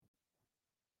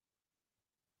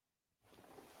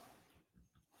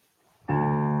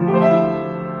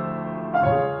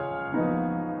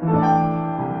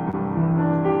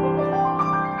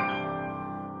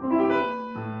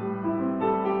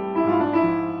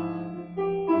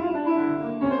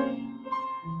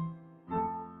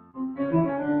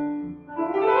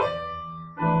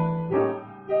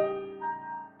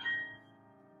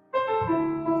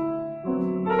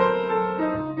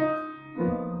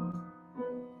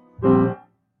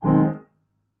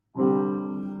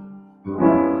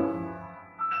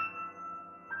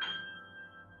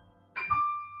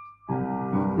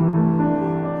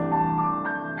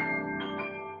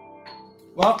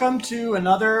welcome to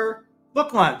another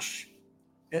book lunch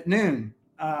at noon.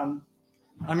 I'm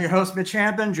your host, Mitch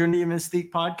Hampton, Journey to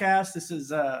Mystique podcast. This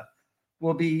is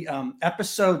will be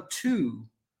episode 2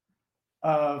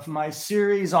 of my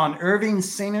series on Irving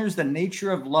Singer's The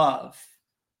Nature of Love,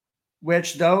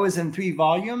 which, though is in 3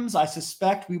 volumes, I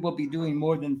suspect we will be doing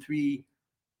more than 3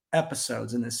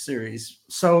 episodes in this series.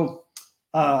 So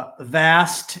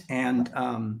vast and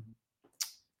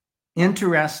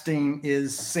interesting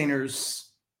is Singer's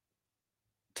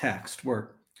text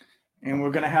work. And we're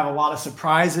going to have a lot of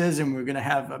surprises, and I'm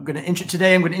going to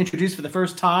introduce for the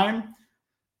first time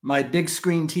my big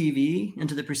screen TV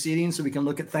into the proceedings, so we can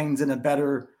look at things in a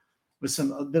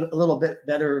little bit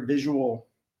better visual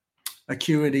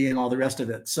acuity and all the rest of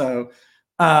it. So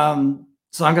I'm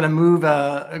going to move.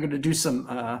 I'm going to do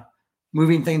some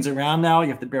moving things around now. You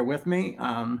have to bear with me,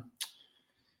 and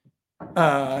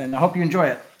I hope you enjoy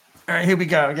it. All right, here we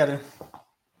go. I got to.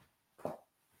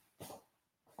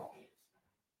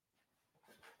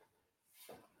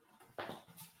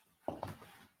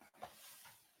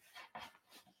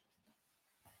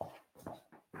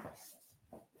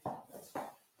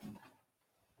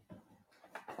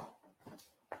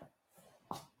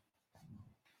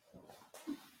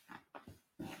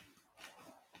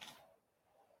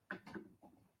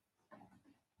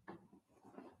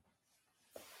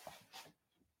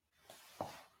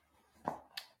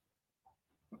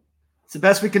 It's the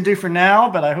best we can do for now,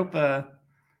 but I hope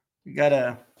we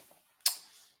gotta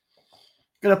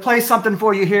play something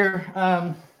for you here.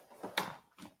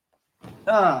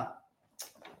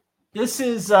 This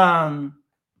is I'm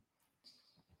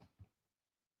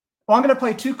going to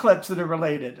play 2 clips that are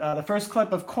related. The first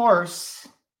clip, of course,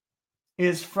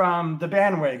 is from The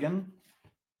Bandwagon.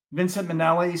 Vincent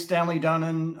Minnelli, Stanley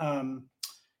Donen,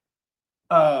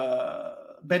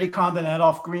 Betty Condon,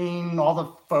 Adolph Green, all the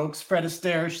folks, Fred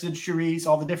Astaire, Sid Charisse,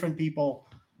 all the different people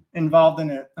involved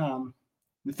in it in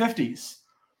the 50s.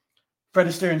 Fred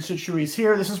Astaire and Sid Charisse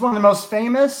here. This is one of the most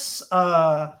famous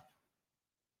moments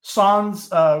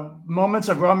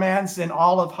of romance in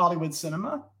all of Hollywood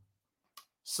cinema.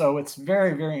 So it's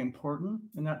very, very important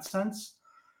in that sense.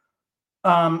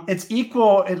 It's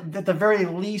equal, at the very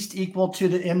least, equal to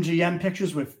the MGM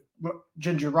pictures with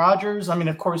Ginger Rogers. I mean,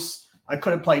 of course, I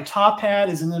could have played Top Hat.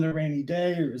 Isn't it a rainy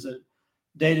day, or is it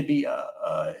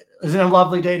is it a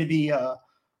lovely day to be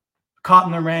caught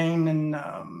in the rain, and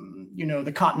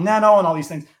the Continental and all these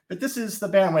things? But this is The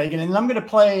Bandwagon, and I'm going to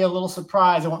play a little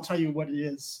surprise. I won't tell you what it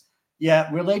is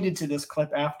yet, related to this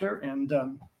clip after, and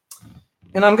I'm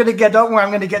going to get. Don't worry, I'm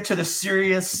going to get to the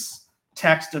serious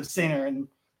text of Singer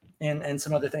and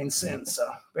some other things soon. So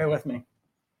bear with me.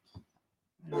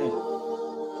 What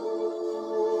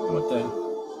the.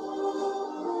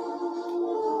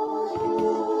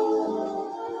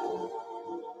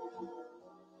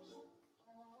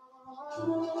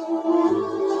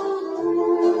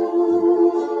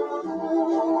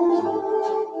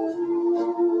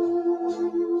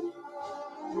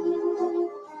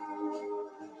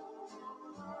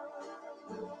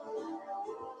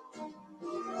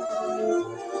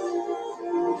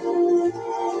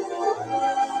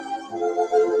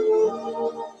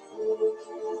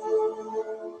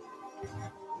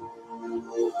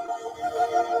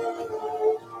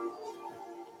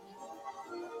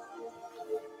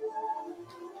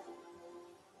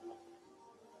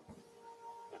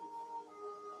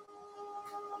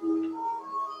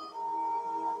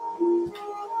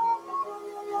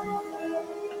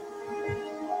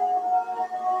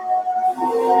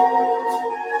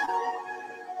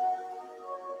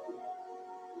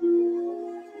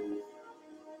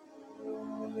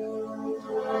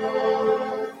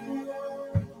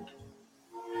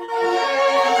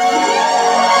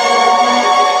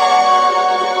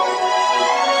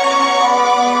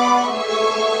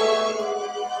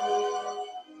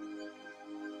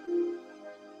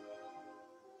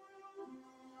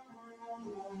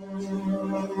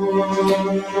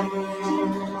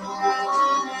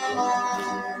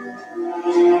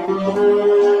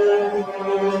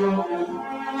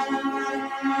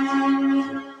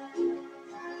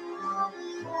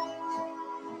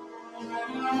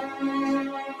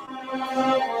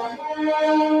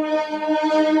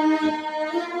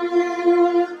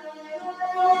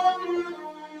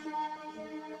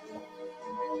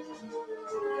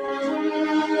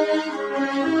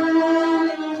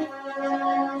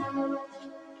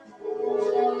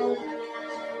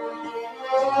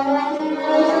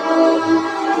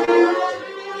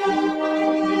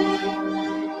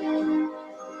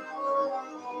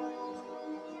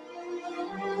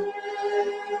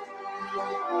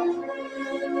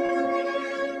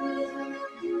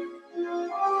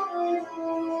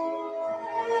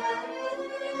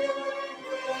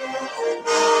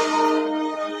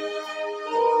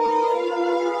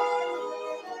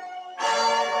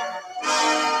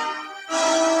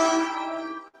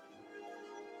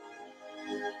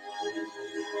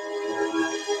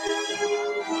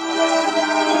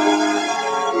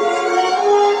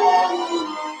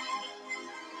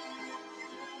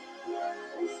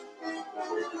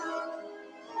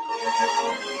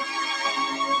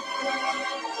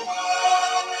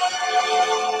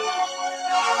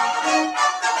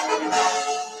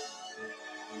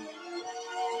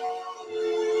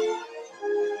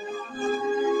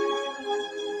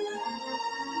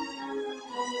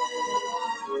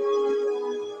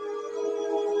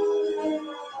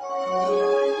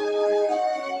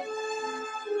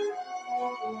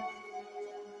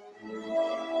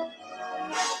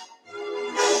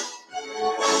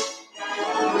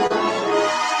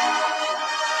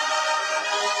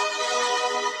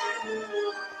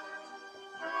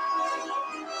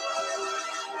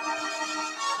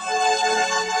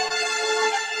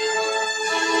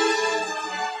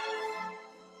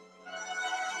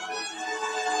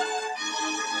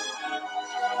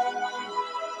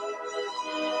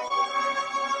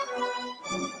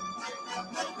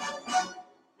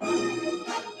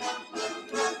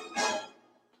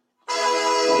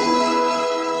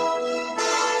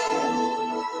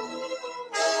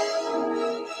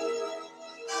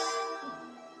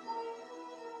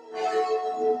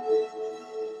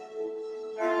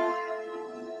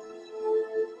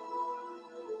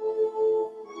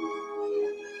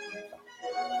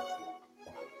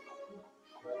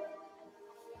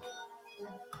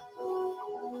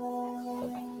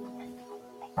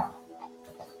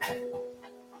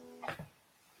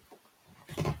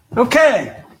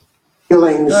 Okay.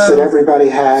 Feelings that everybody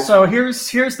had. So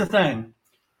here's the thing.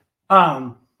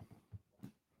 That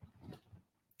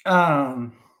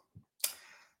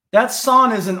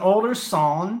song is an older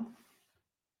song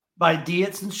by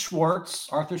Dietz and Schwartz,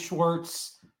 Arthur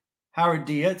Schwartz, Howard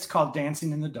Dietz, called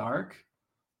Dancing in the Dark.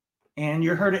 And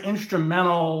you heard an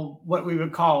instrumental, what we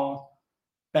would call,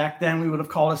 back then we would have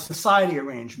called a society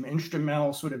arrangement,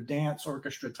 instrumental sort of dance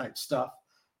orchestra type stuff.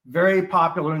 Very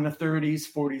popular in the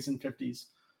 30s, 40s, and 50s.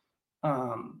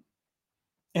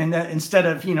 And that instead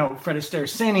of, Fred Astaire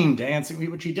singing, dancing,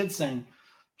 which he did sing,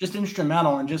 just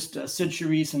instrumental, and just Sid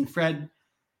Charisse and Fred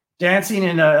dancing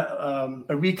in a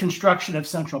reconstruction of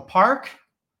Central Park.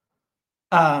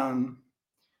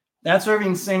 That's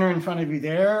Irving Singer in front of you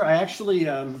there. I actually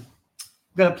going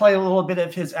to play a little bit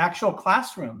of his actual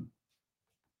classroom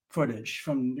footage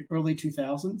from the early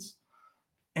 2000s.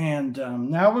 And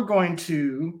now we're going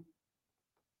to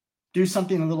do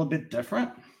something a little bit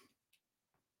different.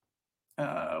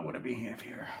 What do we have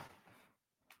here?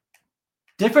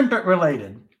 Different but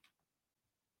related.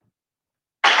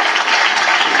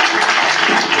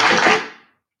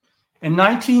 In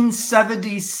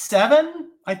 1977,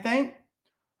 I think,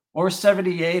 or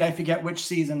 78, I forget which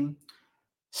season,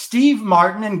 Steve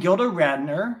Martin and Gilda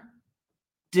Radner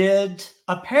did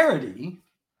a parody,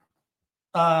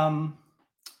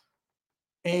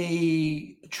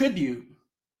 a tribute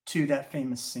to that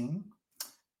famous scene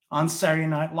on Saturday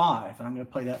Night Live. And I'm going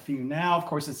to play that for you now. Of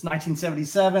course, it's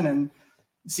 1977, and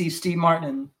see Steve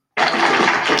Martin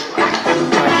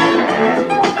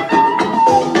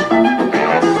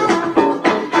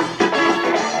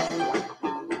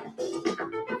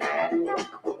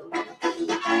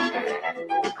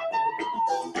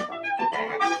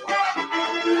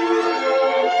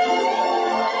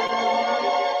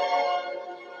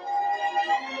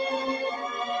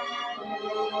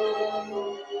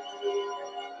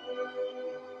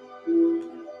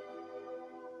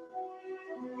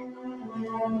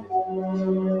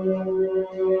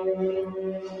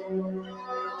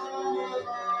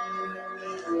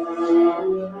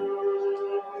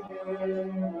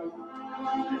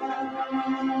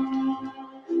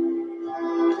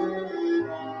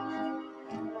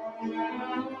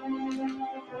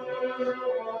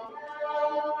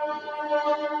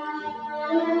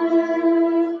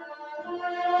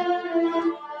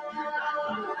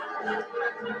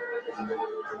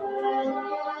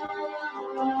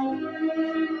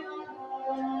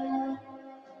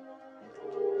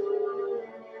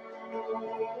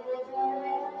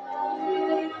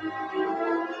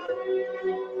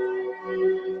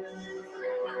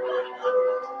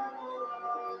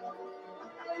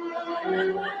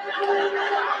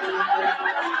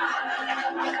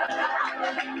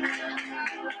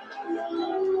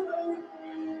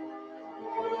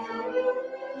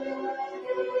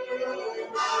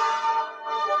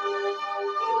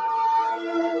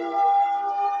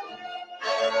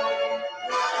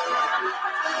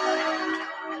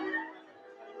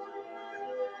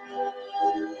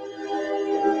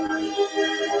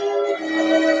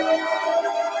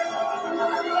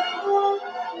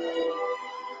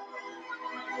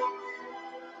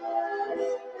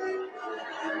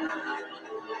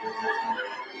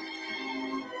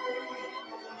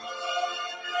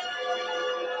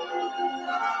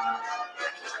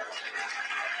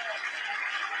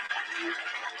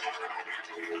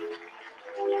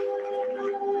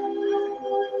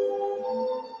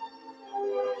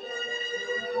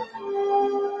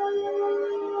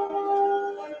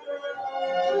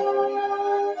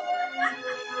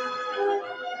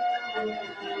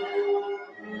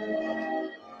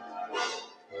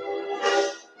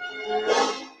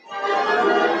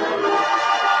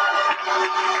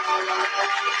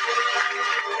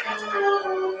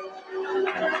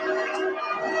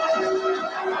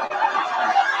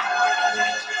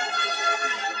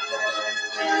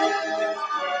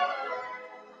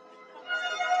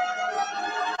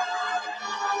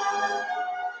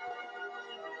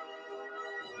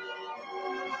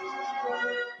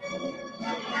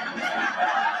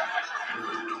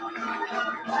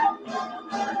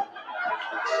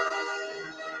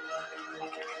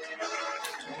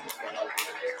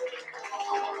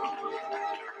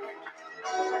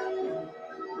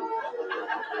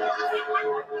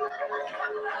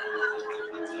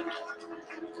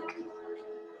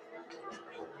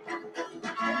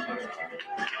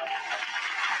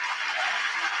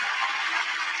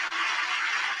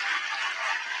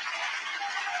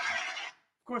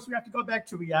course, we have to go back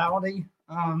to reality,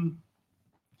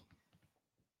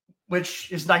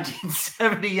 which is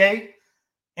 1978.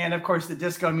 And of course, the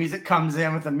disco music comes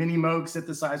in with a mini Moog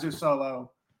synthesizer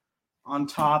solo on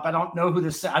top. I don't know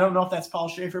I don't know if that's Paul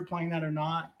Schaefer playing that or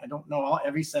not. I don't know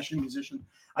every session musician.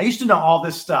 I used to know all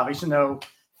this stuff. I used to know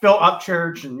Phil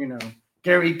Upchurch and,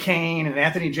 Gary Kane and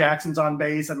Anthony Jackson's on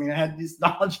bass. I mean, I had this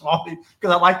knowledge of all these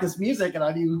because I like this music and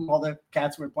I knew who all the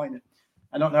cats were playing it.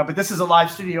 I don't know, but this is a live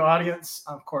studio audience,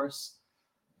 of course,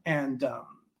 and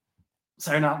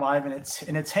Saturday Night Live in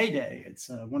its heyday. It's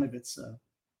one of its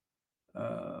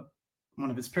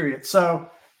periods. So,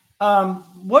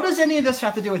 what does any of this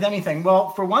have to do with anything? Well,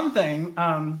 for one thing,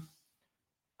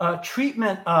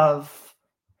 treatment of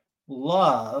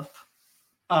love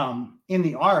in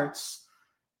the arts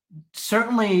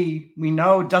certainly we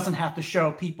know doesn't have to show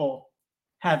people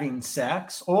having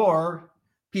sex or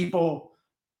people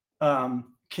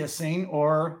kissing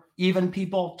or even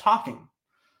people talking.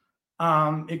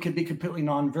 It could be completely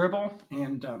nonverbal,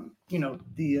 and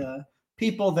the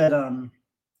people that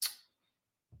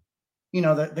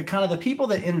the kind of the people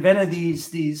that invented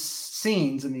these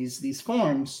scenes and these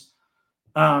forms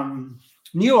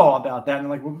knew all about that and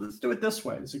like, well, let's do it this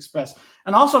way, let's express.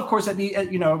 And also, of course,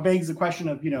 begs the question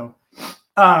of there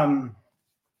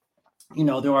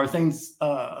are things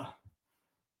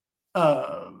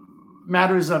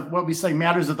matters of what we say,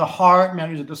 matters of the heart,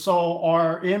 matters of the soul,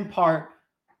 are in part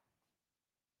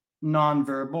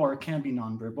nonverbal or can be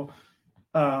nonverbal,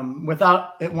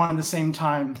 without at one and the same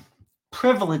time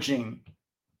privileging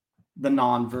the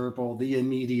nonverbal, the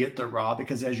immediate, the raw,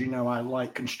 because as you know, I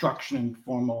like construction and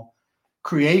formal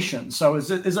creation. So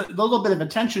is a little bit of a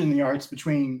tension in the arts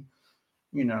between,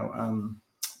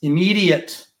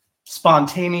 immediate,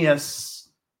 spontaneous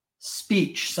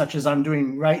speech, such as I'm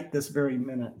doing right this very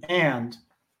minute, and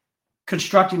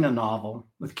constructing a novel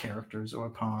with characters or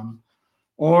a poem,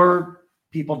 or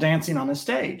people dancing on a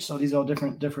stage. So these are all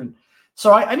different.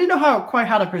 So I didn't know quite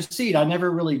how to proceed. I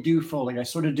never really do fully. I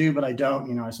sort of do, but I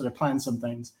don't. I sort of plan some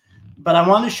things. But I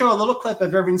wanted to show a little clip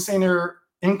of Irving Singer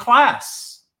in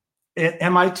class at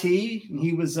MIT. And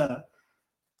he was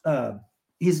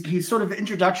he's sort of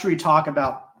introductory talk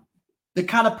about the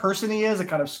kind of person he is, the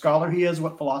kind of scholar he is,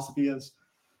 what philosophy is.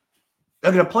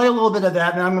 I'm going to play a little bit of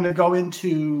that, and I'm going to go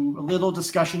into a little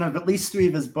discussion of at least 3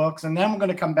 of his books, and then we're going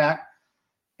to come back.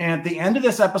 And at the end of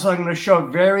this episode, I'm going to show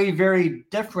very, very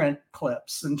different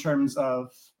clips in terms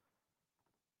of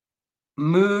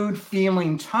mood,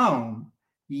 feeling, tone,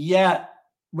 yet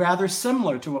rather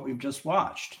similar to what we've just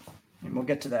watched. And we'll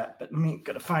get to that, but let me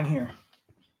go to find here.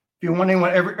 If you're wondering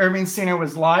what Irving Singer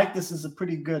was like, this is a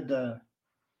pretty good,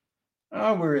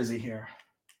 where is he here?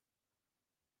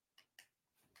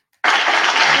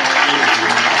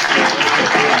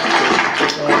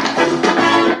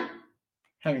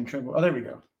 Having trouble. Oh, there we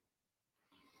go.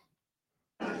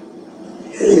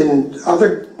 In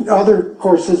other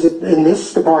courses in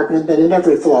this department and in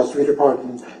every philosophy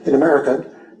department in America,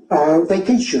 they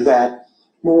teach you that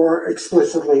more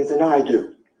explicitly than I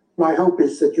do. My hope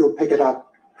is that you'll pick it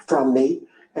up from me,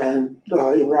 and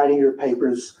in writing your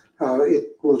papers,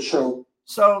 it will show.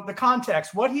 So the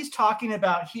context, what he's talking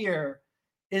about here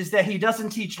is that he doesn't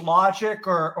teach logic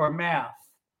or math.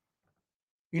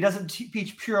 He doesn't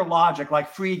teach pure logic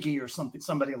like Frege or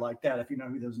somebody like that, if you know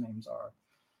who those names are.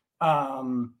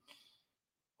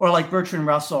 Or like Bertrand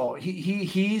Russell.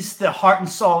 He's the heart and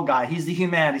soul guy. He's the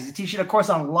humanities. He's teaching, of course,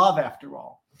 on love after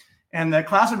all. And the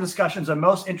classroom discussions are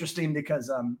most interesting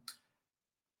because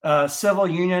civil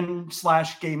union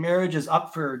 / gay marriage is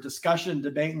up for discussion,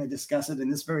 debate, and they discuss it in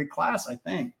this very class, I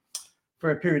think,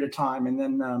 for a period of time. And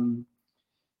then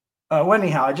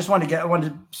anyhow, I wanted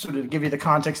to sort of give you the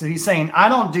context that he's saying, I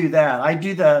don't do that. I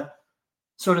do the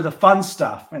sort of the fun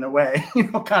stuff in a way,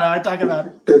 I talk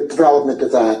about the development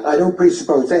of that. I don't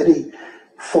presuppose any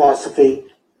philosophy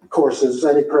courses,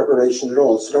 any preparation at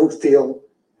all. So don't feel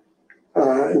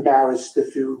embarrassed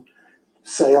if you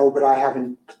say, oh, but I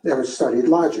haven't ever studied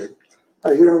logic.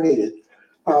 You don't need it.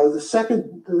 The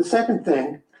second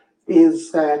thing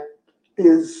is what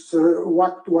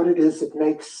it is that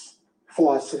makes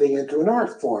philosophy into an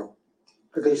art form,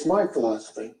 at least my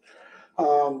philosophy.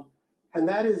 And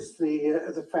that is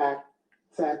the fact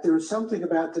that there is something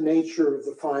about the nature of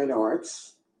the fine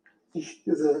arts,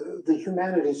 the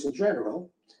humanities in general,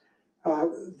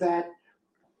 that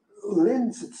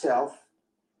lends itself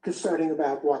to studying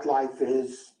about what life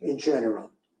is in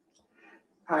general.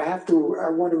 I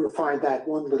want to refine that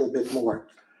one little bit more.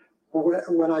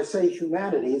 When I say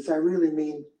humanities, I really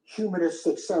mean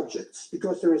humanistic subjects,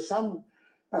 because there are some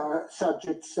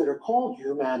subjects that are called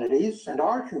humanities and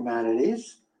are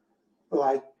humanities,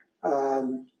 like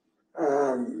um,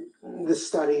 the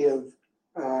study of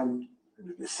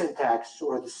syntax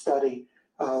or the study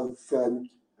of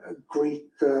Greek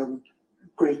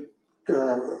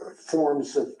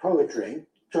forms of poetry,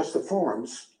 just the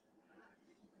forms.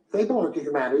 They belong to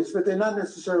humanities, but they're not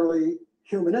necessarily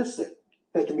humanistic.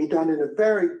 They can be done in a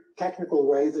very technical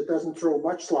way that doesn't throw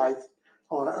much light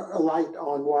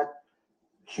on what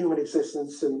human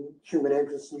existence and human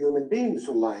interests and human beings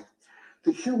are like.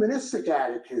 The humanistic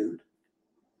attitude,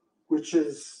 which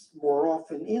is more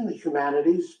often in the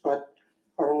humanities, but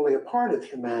are only a part of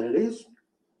humanities,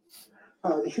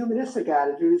 the humanistic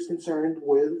attitude is concerned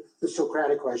with the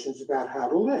Socratic questions about how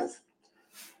to live.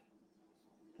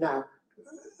 Now,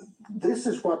 this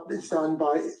is what is done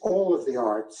by all of the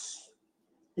arts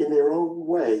in their own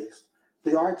ways.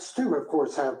 The arts, too, of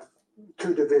course, have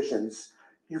two divisions.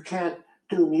 You can't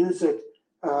do music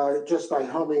just by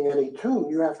humming any tune.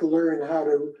 You have to learn how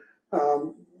to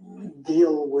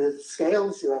deal with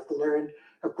scales. You have to learn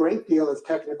a great deal of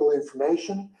technical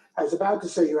information. I was about to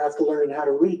say you have to learn how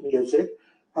to read music,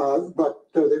 but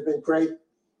there have been great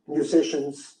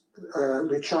musicians,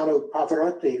 Luciano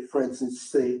Pavarotti, for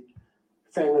instance, the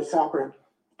famous opera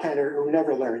tenor who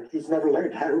he's never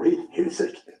learned how to read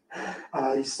music.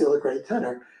 He's still a great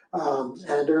tenor.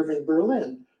 And Irving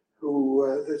Berlin,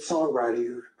 who the songwriter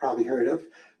you've probably heard of,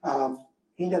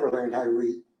 he never learned how to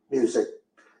read music.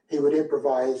 He would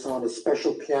improvise on a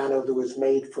special piano that was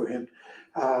made for him.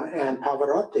 And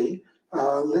Pavarotti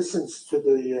listens to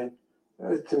the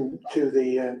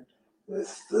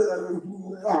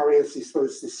arias he's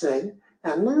supposed to sing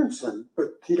and learns them,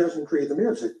 but he doesn't read the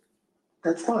music.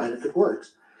 That's fine if it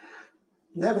works.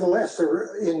 Nevertheless, there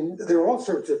are all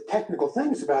sorts of technical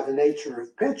things about the nature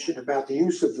of pitch and about the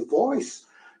use of the voice.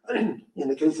 In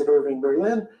the case of Irving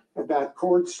Berlin, about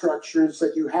chord structures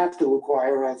that you have to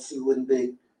acquire, else you wouldn't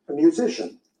be a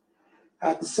musician.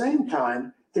 At the same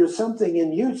time, there's something in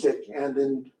music and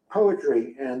in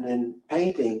poetry and in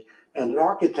painting and in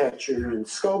architecture and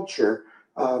sculpture,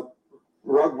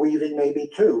 rug weaving maybe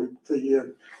too.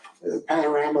 The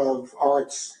panorama of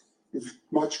arts is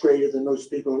much greater than most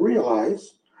people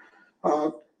realize,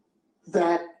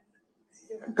 that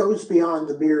goes beyond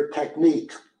the mere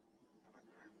technique.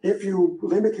 If you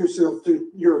limit yourself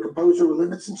you're a composer who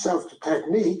limits himself to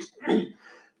technique, you're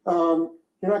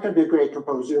not going to be a great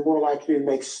composer. You're more likely to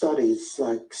make studies,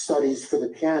 like studies for the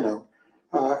piano,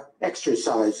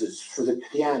 exercises for the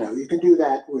piano. You can do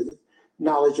that with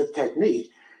knowledge of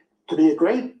technique. To be a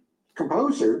great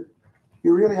composer,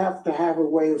 you really have to have a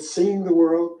way of seeing the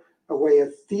world, a way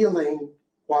of feeling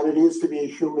what it is to be a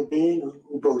human being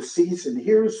who both sees and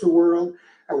hears the world,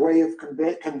 a way of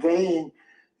conveying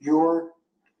your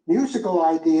musical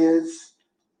ideas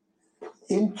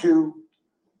into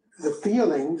the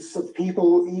feelings of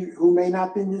people who may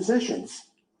not be musicians,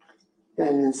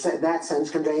 and in that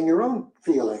sense, conveying your own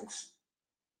feelings.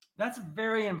 That's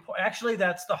very important. Actually,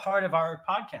 that's the heart of our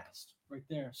podcast right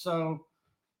there. So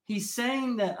he's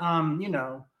saying that,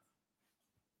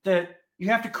 that you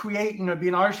have to create, be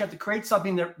an artist, you have to create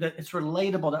something that it's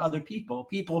relatable to other people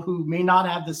who may not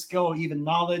have the skill or even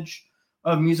knowledge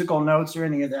of musical notes or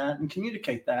any of that, and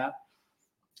communicate that.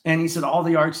 And he said all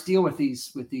the arts deal with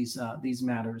these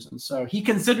matters. And so he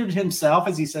considered himself,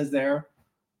 as he says there,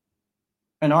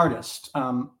 an artist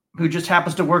who just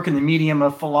happens to work in the medium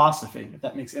of philosophy, if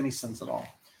that makes any sense at all.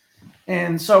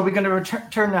 And so we're going to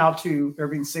return now to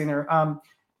Irving Sainer.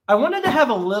 I wanted to have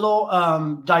a little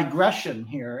digression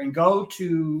here and go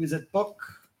to, is it book?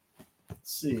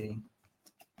 Let's see.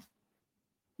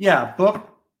 Yeah, book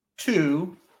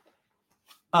 2.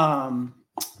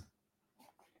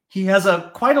 He has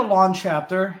quite a long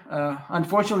chapter.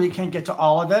 Unfortunately, you can't get to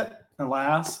all of it,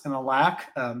 alas and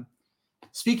alack.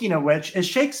 Speaking of which, is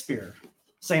Shakespeare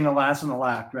saying alas and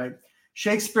alack, right?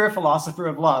 Shakespeare, philosopher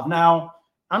of love. Now,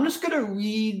 I'm just going to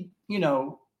read,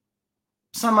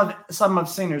 some of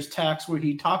Sainer's text where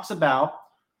he talks about,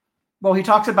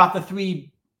 the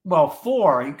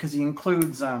 4, because he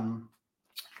includes,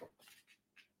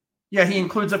 he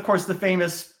includes, of course, the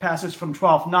famous passage from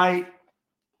Twelfth Night.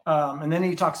 And then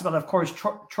he talks about, of course,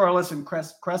 Troilus and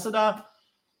Cressida,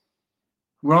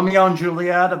 Romeo and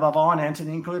Juliet, above all, and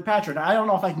Antony and Cleopatra. Now, I don't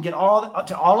know if I can get to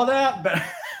all of that, but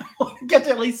we'll get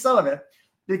to at least some of it.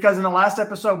 Because in the last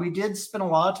episode, we did spend a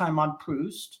lot of time on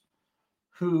Proust,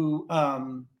 who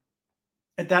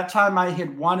at that time I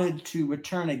had wanted to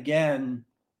return again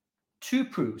to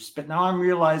Proust. But now I'm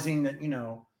realizing that,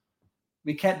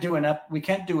 we can't do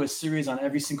a series on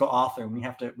every single author. We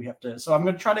have to. So I'm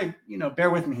going to try to, bear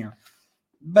with me here.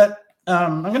 But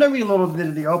I'm going to read a little bit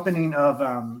of the opening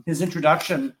of his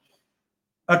introduction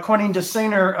according to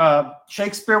Singer,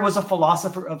 Shakespeare was a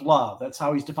philosopher of love. That's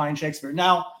how he's defined Shakespeare.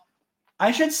 Now,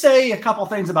 I should say a couple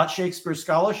things about Shakespeare's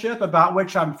scholarship, about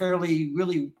which I'm really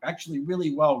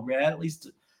well read, at least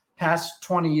the past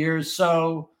 20 years.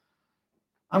 So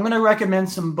I'm going to recommend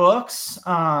some books.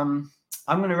 I'm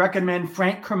going to recommend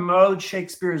Frank Kermode's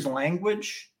Shakespeare's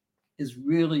Language is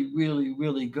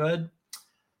really good.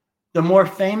 The more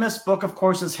famous book, of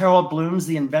course, is Harold Bloom's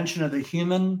The Invention of the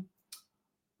Human.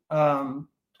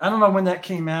 I don't know when that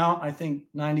came out. I think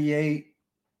 98,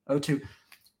 02.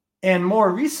 And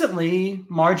more recently,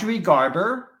 Marjorie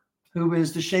Garber, who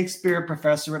is the Shakespeare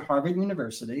professor at Harvard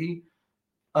University,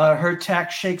 her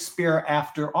text, Shakespeare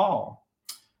After All.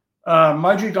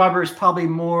 Marjorie Garber is probably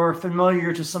more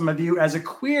familiar to some of you as a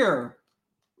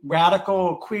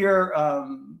radical queer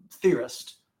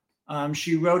theorist.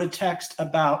 She wrote a text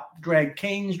about drag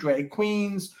kings, drag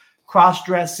queens,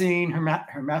 cross-dressing,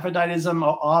 hermaphroditism,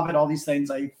 Ovid, all these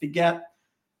things I forget.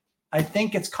 I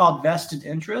think it's called Vested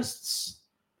Interests.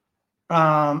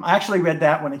 I actually read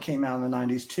that when it came out in the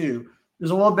 90s too.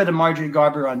 There's a little bit of Marjorie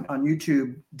Garber on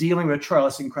YouTube dealing with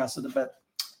Charles and Cressida, but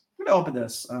I'm going to open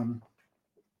this.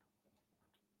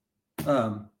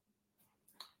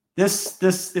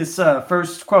 This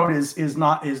first quote is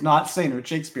not Saint or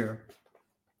Shakespeare.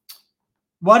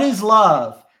 What is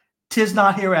love? 'Tis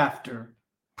not hereafter.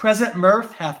 Present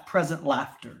mirth hath present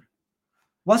laughter.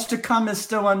 What's to come is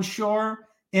still unsure.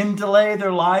 In delay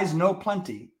there lies no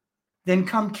plenty. Then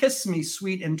come kiss me,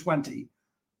 sweet and 20.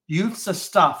 Youth's a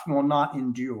stuff will not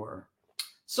endure.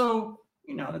 So,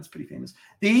 that's pretty famous.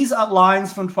 These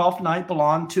lines from Twelfth Night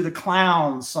belong to the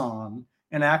Clown song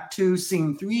in Act 2,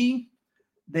 Scene 3.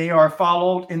 They are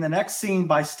followed in the next scene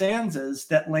by stanzas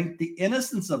that link the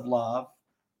innocence of love,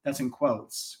 that's in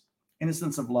quotes,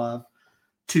 innocence of love,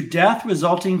 to death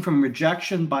resulting from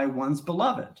rejection by one's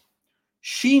beloved.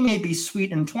 She may be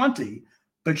sweet and 20,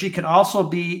 but she can also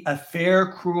be a fair,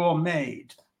 cruel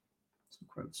maid. Some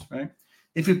quotes, right?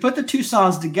 If we put the two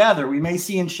songs together, we may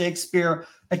see in Shakespeare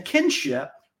a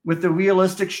kinship with the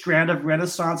realistic strand of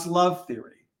Renaissance love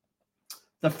theory.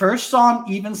 The first song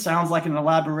even sounds like an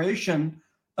elaboration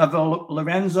of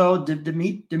Lorenzo de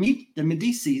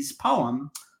Medici's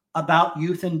poem about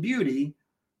youth and beauty.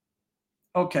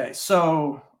 Okay,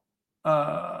 so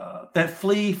that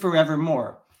flee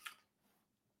forevermore.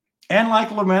 And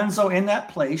like Lorenzo in that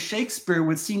play, Shakespeare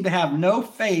would seem to have no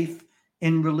faith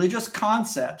in religious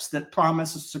concepts that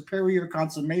promise a superior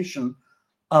consummation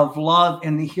of love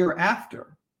in the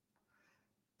hereafter.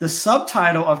 The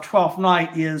subtitle of Twelfth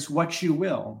Night is What You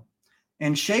Will,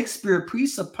 and Shakespeare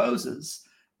presupposes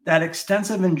that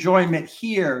extensive enjoyment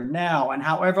here, now, and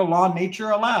however long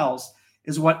nature allows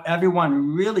is what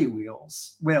everyone really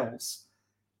wills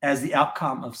as the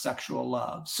outcome of sexual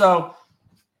love. So,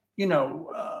 in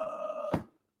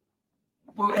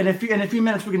a few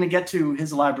minutes, we're going to get to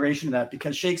his elaboration of that,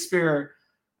 because Shakespeare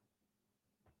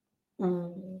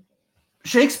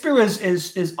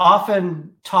is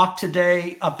often talked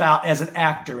today about as an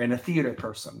actor and a theater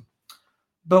person.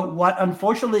 But what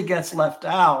unfortunately gets left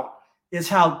out is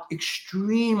how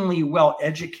extremely well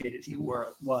educated he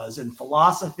was in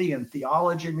philosophy and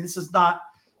theology. I mean, this is not,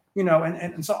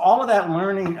 and so all of that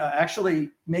learning actually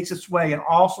makes its way in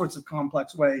all sorts of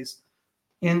complex ways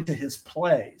into his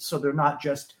plays. So they're not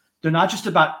just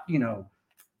about, they're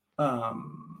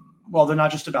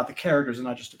not just about the characters, they're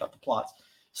not just about the plots.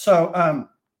 So I'm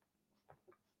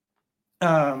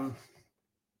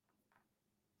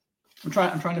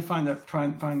trying to find the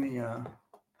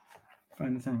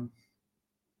thing.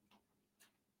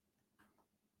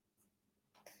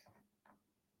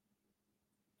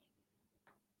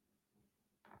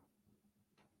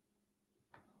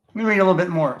 Let me read a little bit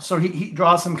more. So he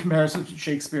draws some comparisons to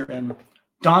Shakespeare and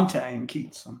Dante and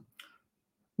Keats.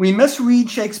 We misread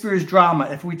Shakespeare's drama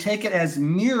if we take it as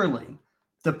merely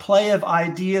the play of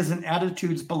ideas and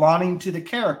attitudes belonging to the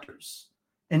characters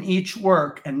in each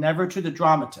work and never to the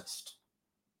dramatist.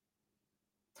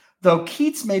 Though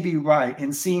Keats may be right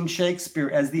in seeing Shakespeare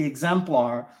as the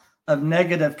exemplar of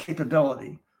negative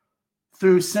capability,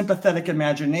 through sympathetic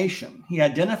imagination, he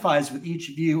identifies with each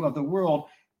view of the world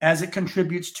as it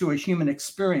contributes to a human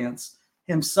experience,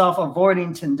 himself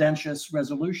avoiding tendentious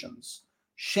resolutions.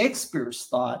 Shakespeare's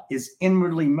thought is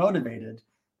inwardly motivated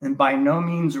and by no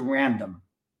means random.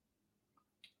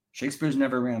 Shakespeare's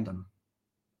never random.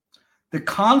 The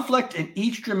conflict in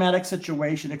each dramatic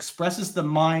situation expresses the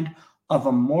mind of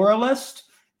a moralist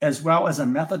as well as a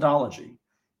methodology.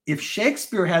 If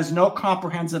Shakespeare has no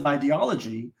comprehensive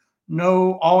ideology,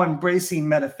 no all-embracing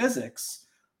metaphysics,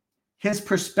 his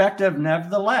perspective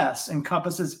nevertheless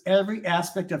encompasses every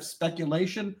aspect of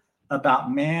speculation,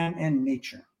 about man and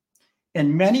nature.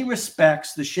 In many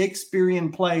respects, the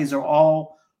Shakespearean plays are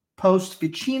all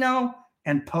post-Ficino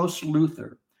and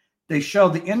post-Luther. They show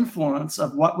the influence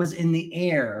of what was in the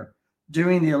air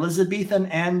during the Elizabethan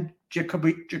and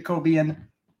Jacobean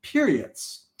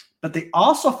periods. But they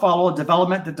also follow a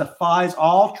development that defies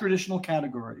all traditional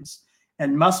categories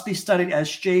and must be studied as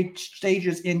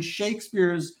stages in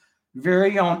Shakespeare's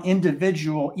very own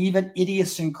individual, even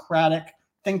idiosyncratic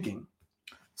thinking.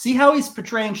 See how he's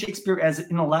portraying Shakespeare as an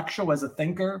intellectual, as a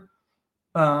thinker?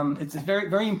 It's very,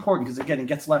 very important because, again, it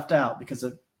gets left out because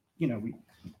of,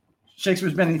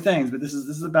 Shakespeare's many things, but this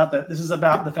is about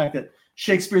the fact that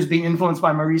Shakespeare is being influenced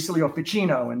by Mauricio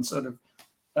Ficino and sort of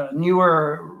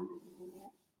newer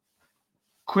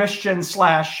Christian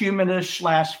 / humanist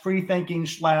 / free thinking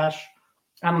 /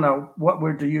 I don't know what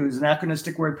word to use,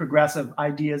 anachronistic word, progressive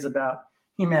ideas about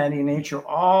humanity and nature,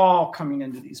 all coming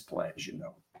into these plays,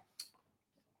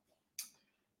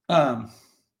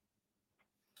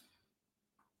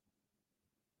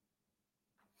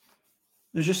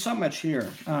 There's just so much here.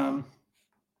 Here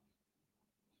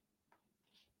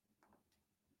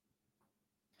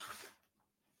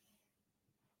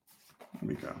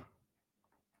we go.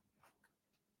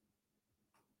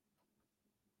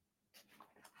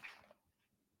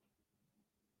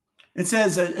 It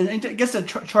says, I guess,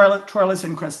 Troilus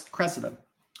and Cressida.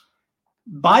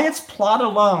 By its plot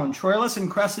alone, Troilus and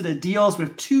Cressida deals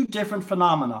with two different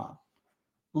phenomena,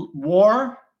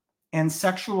 war and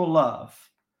sexual love.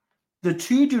 The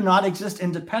two do not exist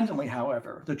independently,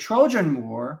 however. The Trojan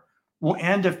War will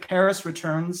end if Paris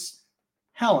returns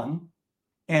Helen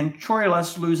and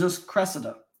Troilus loses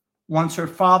Cressida once her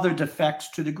father defects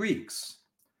to the Greeks.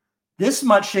 This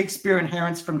much Shakespeare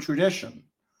inherits from tradition.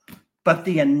 But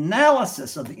the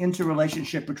analysis of the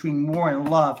interrelationship between war and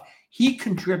love, he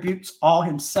contributes all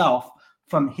himself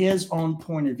from his own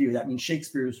point of view. That means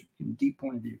Shakespeare's deep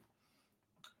point of view.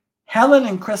 Helen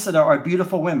and Cressida are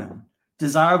beautiful women,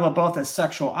 desirable both as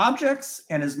sexual objects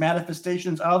and as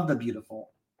manifestations of the beautiful.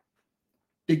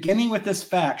 Beginning with this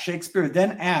fact, Shakespeare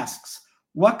then asks,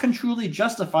 what can truly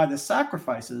justify the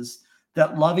sacrifices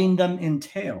that loving them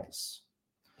entails?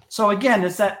 So again,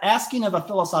 it's that asking of a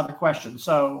philosophic question.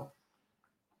 So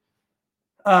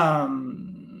I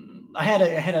had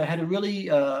a really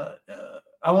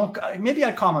maybe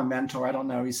I'd call him a mentor. I don't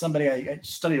know. He's somebody I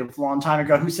studied a long time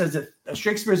ago who says that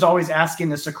Shakespeare is always asking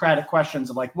the Socratic questions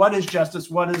of like, what is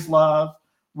justice? What is love?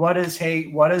 What is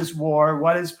hate? What is war?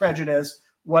 What is prejudice?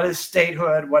 What is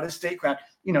statehood? What is statecraft?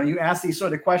 You ask these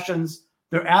sort of questions.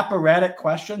 They're apparatic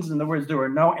questions. In other words, there are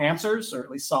no answers, or at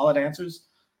least solid answers.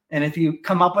 And if you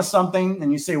come up with something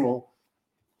and you say, well,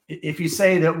 if you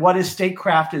say that what is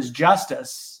statecraft is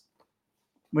justice,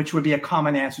 which would be a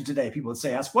common answer today, people would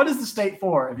say, ask, what is the state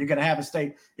for? If you're going to have a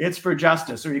state, it's for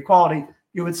justice or equality.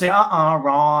 You would say,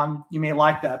 wrong. You may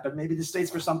like that, but maybe the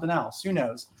state's for something else. Who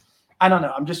knows? I don't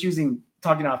know. I'm just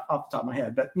talking off the top of my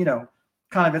head, but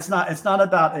kind of, it's not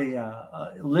about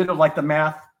a little like the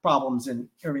math problems in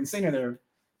Irving Singer there.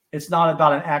 It's not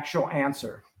about an actual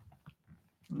answer.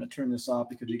 I'm going to turn this off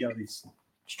because we got these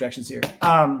distractions here.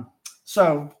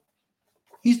 So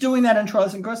he's doing that in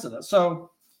Troilus and Cressida.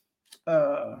 So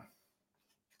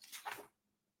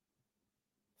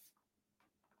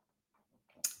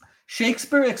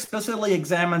Shakespeare explicitly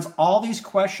examines all these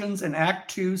questions in Act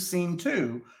 2, Scene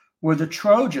 2, where the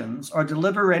Trojans are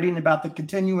deliberating about the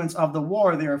continuance of the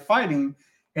war they are fighting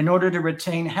in order to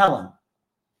retain Helen.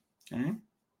 Okay?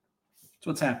 That's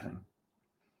what's happening.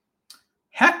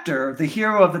 Hector, the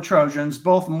hero of the Trojans,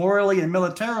 both morally and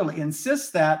militarily,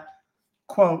 insists that,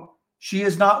 quote, she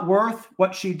is not worth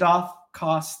what she doth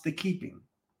cost the keeping,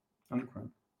 unquote.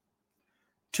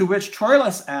 To which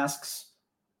Troilus asks,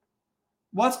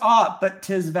 what's aught but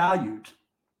 'tis valued?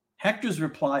 Hector's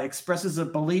reply expresses a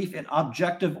belief in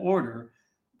objective order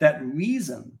that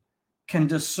reason can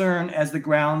discern as the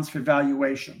grounds for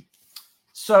valuation.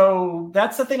 So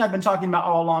that's the thing I've been talking about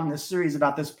all along this series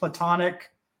about this Platonic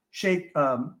shape,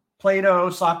 Plato,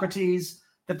 Socrates,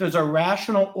 that there's a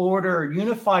rational order,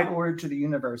 unified order to the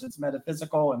universe. It's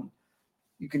metaphysical, and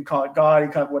you can call it God, you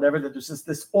can call it whatever, that there's just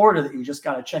this order that you just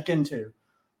got to check into.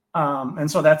 And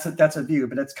so that's a view,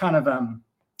 but it's kind of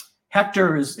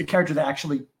Hector is a character that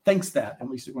actually thinks that, at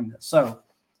least in this. So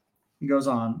he goes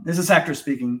on. This is Hector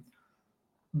speaking.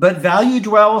 But value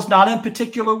dwells not in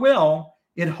particular will.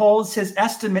 It holds his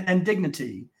estimate and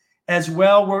dignity, as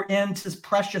well wherein 'tis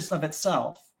precious of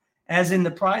itself, as in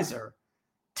the prizer.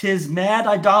 'Tis mad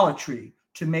idolatry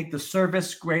to make the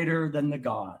service greater than the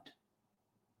god.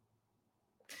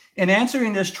 In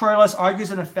answering this, Troilus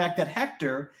argues in effect that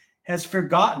Hector has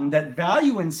forgotten that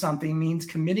value in something means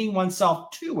committing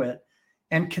oneself to it,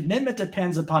 and commitment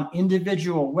depends upon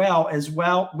individual will as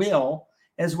well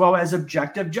as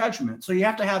objective judgment. So you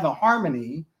have to have a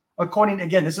harmony according,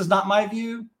 again, this is not my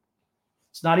view.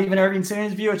 It's not even Irving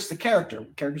Singer's view. It's the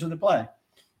characters of the play.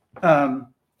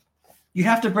 You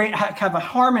have to have a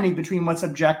harmony between what's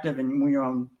objective and your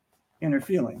own inner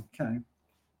feeling. Okay.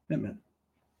 Commitment.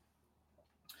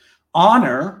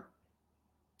 Honor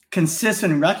consists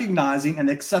in recognizing and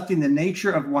accepting the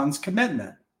nature of one's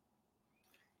commitment.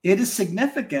 It is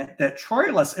significant that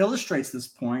Troilus illustrates this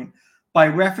point by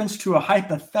reference to a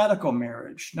hypothetical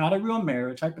marriage, not a real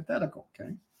marriage, hypothetical.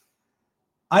 Okay.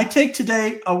 I take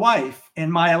today a wife,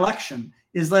 and my election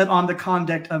is led on the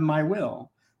conduct of my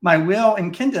will. My will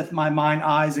enkindleth my mind,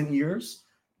 eyes, and ears.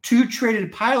 Two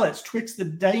traded pilots twixt the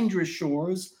dangerous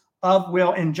shores of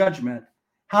will and judgment.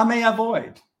 How may I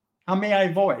avoid?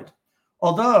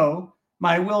 Although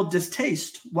my will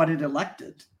distaste what it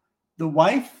elected, the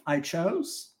wife I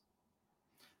chose.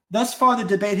 Thus far, the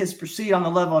debate has proceeded on the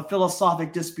level of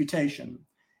philosophic disputation.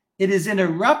 It is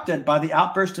interrupted by the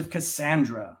outburst of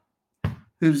Cassandra,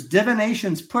 whose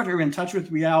divinations put her in touch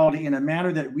with reality in a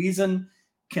manner that reason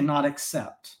cannot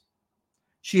accept.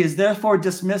 She is therefore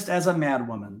dismissed as a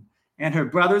madwoman, and her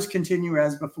brothers continue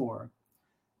as before.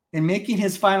 In making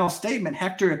his final statement,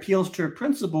 Hector appeals to a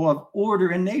principle of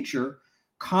order in nature,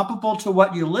 comparable to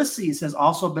what Ulysses has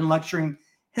also been lecturing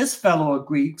his fellow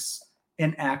Greeks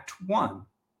in Act 1.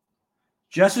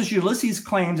 Just as Ulysses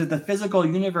claims that the physical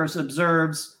universe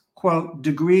observes, quote,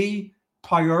 degree,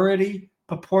 priority,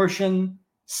 proportion,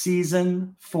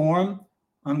 season, form,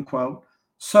 unquote,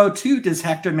 so too does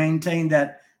Hector maintain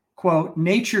that, quote,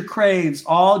 nature craves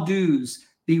all dues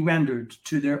be rendered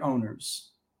to their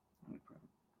owners.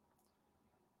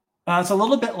 It's a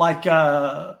little bit like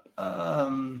the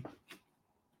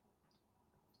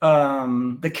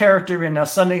character in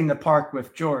Sunday in the Park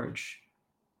with George.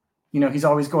 You know, he's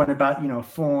always going about,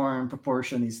 form,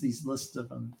 proportion, these lists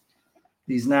of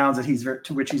these nouns that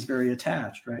to which he's very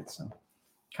attached, right? So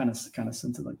kind of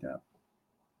sense it like that.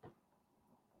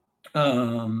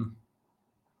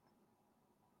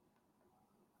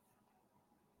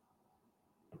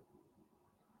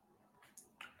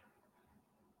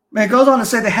 It goes on to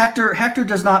say that Hector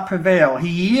does not prevail. He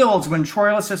yields when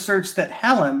Troilus asserts that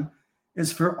Helen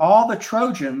is for all the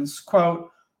Trojans, quote,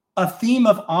 a theme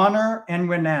of honor and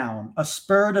renown, a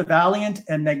spur to valiant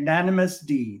and magnanimous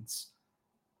deeds,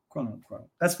 quote unquote.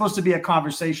 That's supposed to be a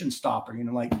conversation stopper,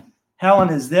 like Helen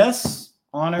is this,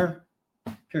 honor,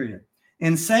 period.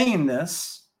 In saying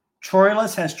this,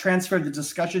 Troilus has transferred the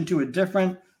discussion to a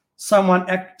different, somewhat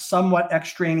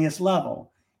extraneous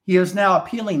level. He is now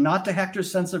appealing not to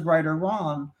Hector's sense of right or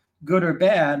wrong, good or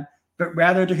bad, but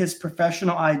rather to his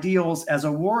professional ideals as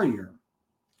a warrior.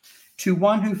 To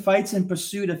one who fights in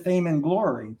pursuit of fame and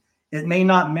glory, it may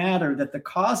not matter that the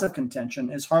cause of contention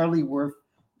is hardly worth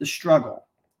the struggle.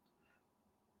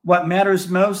 What matters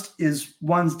most is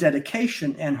one's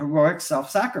dedication and heroic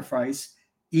self-sacrifice,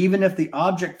 even if the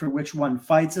object for which one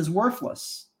fights is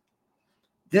worthless.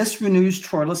 This renews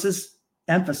Troilus's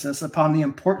emphasis upon the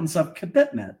importance of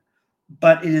commitment,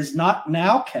 but it is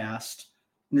now cast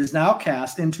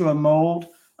into a mold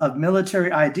of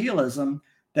military idealism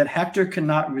that Hector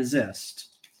cannot resist.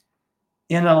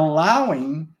 In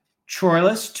allowing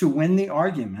Troilus to win the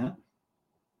argument,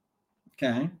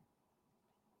 okay,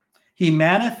 he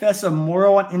manifests a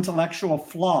moral and intellectual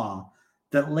flaw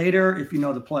that later, if you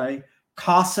know the play,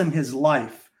 costs him his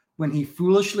life when he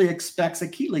foolishly expects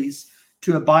Achilles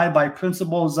to abide by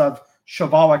principles of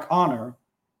chivalric honor,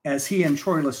 as he and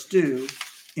Troilus do,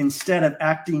 instead of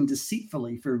acting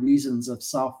deceitfully for reasons of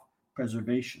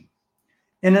self-preservation.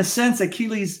 In a sense,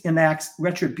 Achilles enacts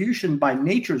retribution by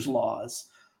nature's laws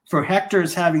for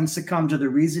Hector's having succumbed to the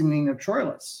reasoning of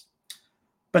Troilus.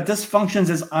 But this functions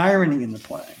as irony in the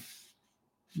play,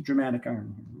 dramatic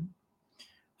irony.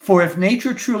 For if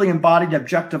nature truly embodied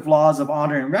objective laws of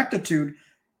honor and rectitude,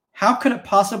 how could it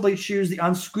possibly choose the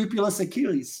unscrupulous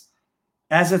Achilles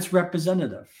as its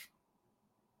representative?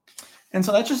 And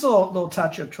so that's just a little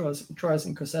touch of Troilus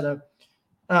and Cressida.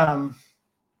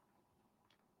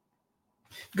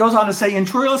 Goes on to say, in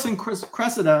Troilus and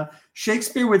Cressida,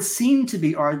 Shakespeare would seem to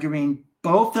be arguing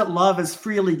both that love is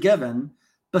freely given,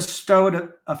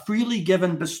 a freely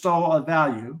given bestowal of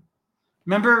value.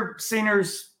 Remember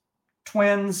Singer's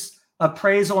twins,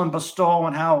 appraisal and bestowal,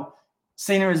 and how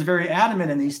Singer is very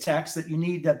adamant in these texts that you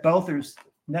need that both are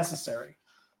necessary.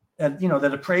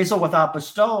 That appraisal without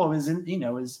bestowal is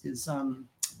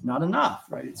not enough,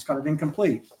 right? It's kind of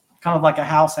incomplete, kind of like a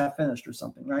house half finished or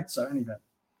something, right? So anyway.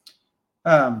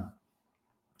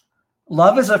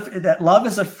 Love is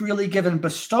a freely given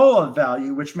bestowal of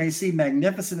value, which may seem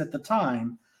magnificent at the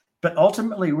time, but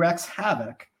ultimately wreaks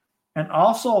havoc. And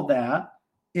also that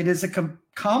it is a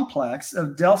complex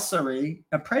of desultory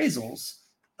appraisals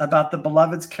about the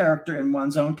beloved's character and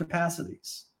one's own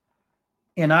capacities.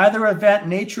 In either event,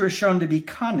 nature is shown to be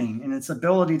cunning in its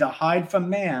ability to hide from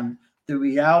man the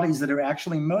realities that are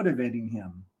actually motivating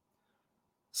him.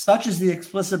 Such is the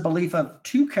explicit belief of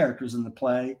two characters in the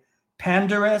play,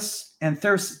 Pandarus and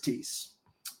Thersites.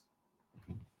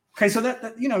 Okay, so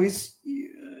that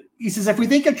he says, if we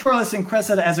think of Troilus and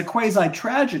Cressida as a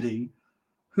quasi-tragedy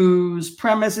whose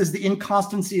premise is the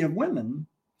inconstancy of women,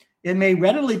 it may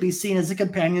readily be seen as a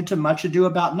companion to Much Ado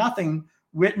About Nothing,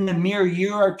 written a mere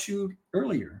year or two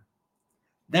earlier.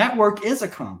 That work is a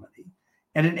comedy,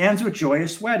 and it ends with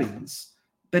joyous weddings,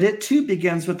 but it too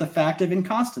begins with the fact of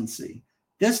inconstancy,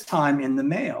 this time in the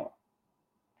male.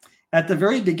 At the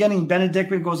very beginning,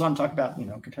 Benedict goes on to talk about,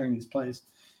 comparing these plays.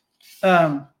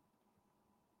 And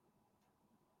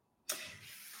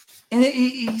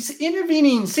he's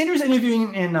intervening, Sinner's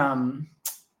interviewing in,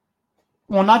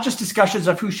 not just discussions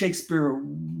of who Shakespeare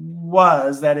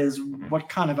was, that is, what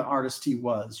kind of an artist he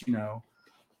was,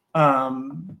 but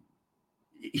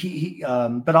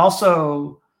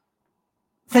also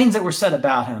things that were said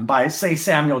about him by, say,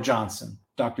 Samuel Johnson,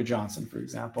 Dr. Johnson, for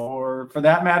example, or for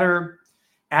that matter,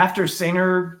 after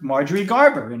singer Marjorie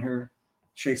Garber in her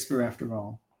Shakespeare After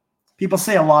All. People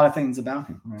say a lot of things about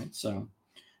him, right? So,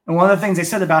 and one of the things they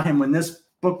said about him when this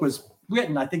book was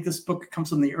written, I think this book comes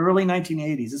from the early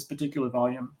 1980s, this particular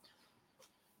volume,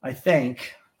 I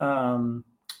think, although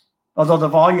the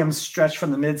volumes stretch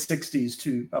from the mid 60s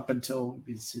to up until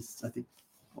I think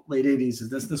late 80s.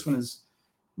 This one is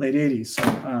late 80s.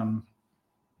 So,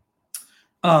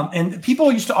 and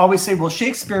people used to always say, well,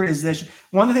 Shakespeare is this.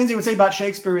 One of the things they would say about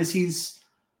Shakespeare is he's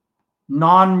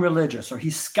non-religious, or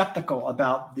he's skeptical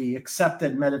about the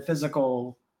accepted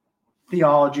metaphysical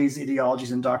theologies,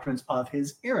 ideologies, and doctrines of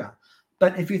his era.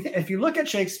 But if you look at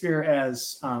Shakespeare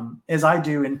as I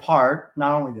do in part,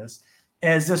 not only this,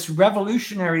 as this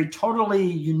revolutionary, totally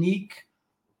unique,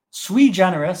 sui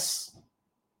generis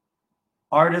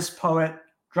artist, poet,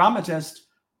 dramatist,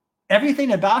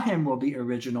 everything about him will be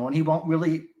original, and he won't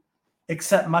really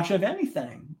accept much of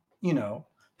anything,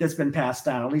 that's been passed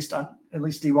down. At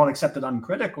least he won't accept it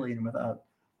uncritically and without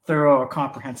thorough or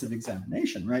comprehensive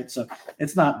examination, right? So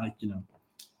it's not like,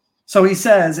 So he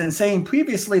says, in saying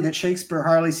previously that Shakespeare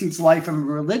hardly sees life from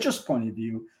a religious point of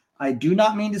view, I do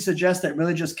not mean to suggest that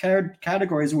religious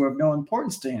categories were of no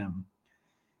importance to him.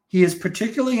 He is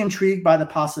particularly intrigued by the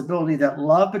possibility that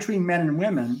love between men and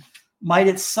women might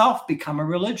itself become a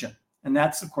religion. And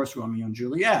that's, of course, Romeo and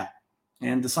Juliet,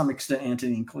 and to some extent,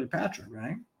 Antony and Cleopatra,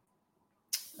 right?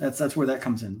 That's where that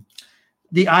comes in.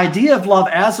 The idea of love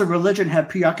as a religion had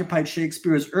preoccupied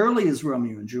Shakespeare as early as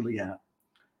Romeo and Juliet.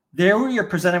 There we are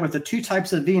presented with the two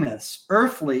types of Venus,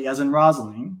 earthly, as in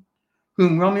Rosalind,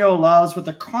 whom Romeo loves with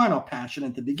a carnal passion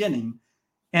at the beginning,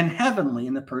 and heavenly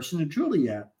in the person of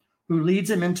Juliet, who leads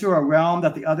him into a realm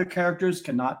that the other characters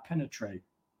cannot penetrate.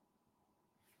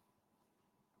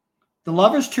 The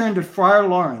lovers turn to Friar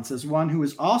Lawrence as one who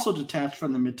is also detached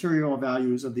from the material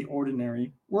values of the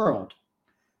ordinary world.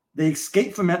 They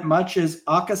escape from it much as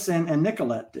Aucassin and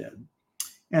Nicolette did.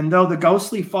 And though the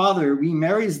ghostly father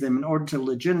remarries them in order to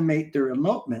legitimate their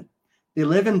elopement, they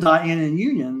live and die in a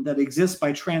union that exists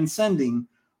by transcending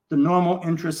the normal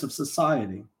interests of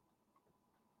society.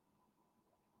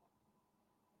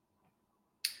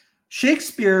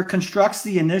 Shakespeare constructs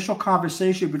the initial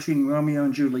conversation between Romeo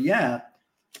and Juliet,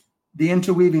 the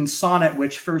interweaving sonnet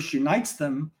which first unites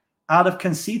them, out of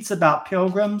conceits about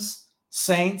pilgrims,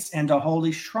 saints, and a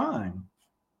holy shrine.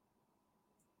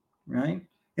 Right?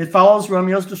 It follows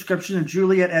Romeo's description of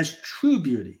Juliet as true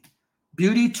beauty,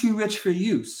 beauty too rich for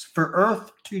use, for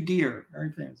earth too dear.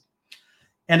 Very famous.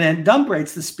 And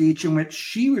adumbrates the speech in which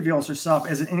she reveals herself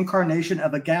as an incarnation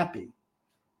of agape.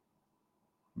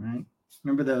 Right?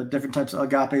 Remember the different types of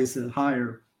agapes, the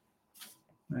higher.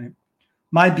 Right?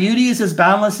 My beauty is as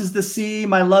boundless as the sea.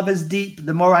 My love is deep.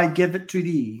 The more I give it to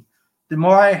thee, the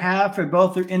more I have, for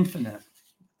both are infinite.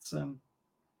 So,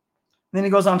 then he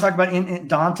goes on to talk about in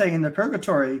Dante in the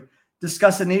Purgatory,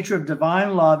 discuss the nature of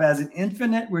divine love as an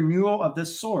infinite renewal of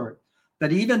this sort.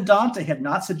 But even Dante had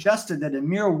not suggested that a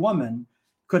mere woman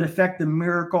could effect the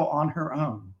miracle on her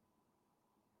own.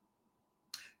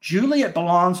 Juliet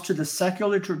belongs to the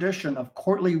secular tradition of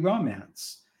courtly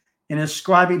romance, in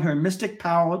ascribing her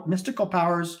mystical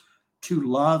powers to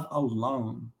love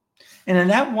alone. And in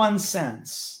that one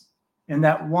sense, in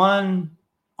that one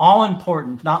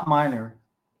all-important, not minor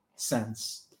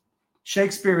sense,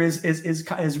 Shakespeare is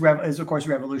of course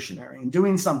revolutionary and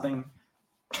doing something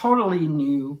totally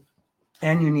new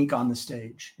and unique on the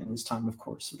stage in his time, of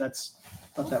course. So I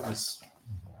thought that was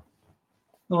a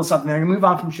little something there. I'm gonna move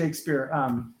on from Shakespeare.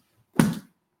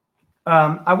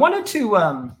 I wanted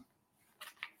to,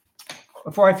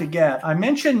 before I forget, I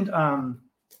mentioned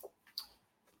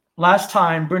last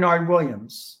time Bernard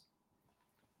Williams,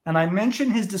 and I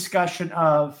mentioned his discussion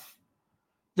of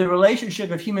the relationship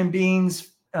of human beings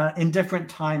in different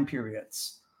time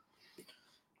periods.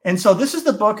 And so this is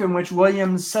the book in which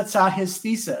Williams sets out his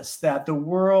thesis that the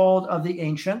world of the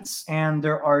ancients and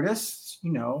their artists,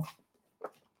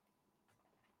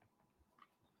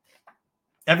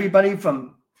 everybody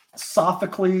from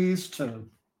Sophocles to,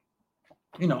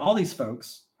 all these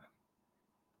folks,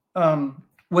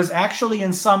 was actually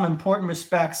in some important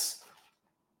respects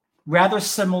rather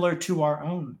similar to our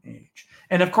own age.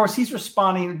 And of course, he's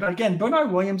responding, but again,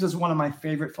 Bernard Williams is one of my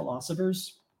favorite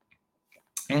philosophers.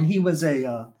 And he was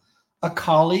a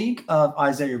colleague of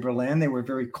Isaiah Berlin. They were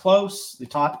very close. They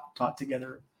taught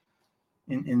together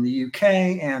in the UK.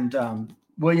 And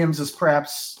Williams is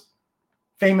perhaps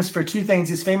famous for two things.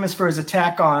 He's famous for his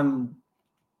attack on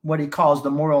what he calls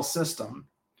the moral system,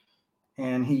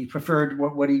 and he preferred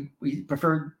what he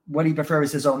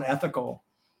prefers his own ethical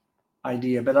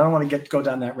idea. But I don't want to go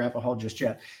down that rabbit hole just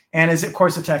yet. And his, of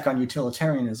course, attack on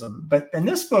utilitarianism. But in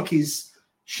this book, he's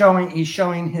showing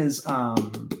his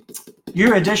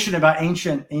erudition about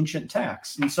ancient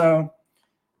texts, and so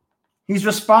he's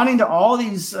responding to all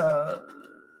these,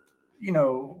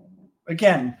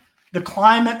 again, the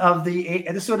climate of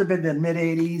this would have been the mid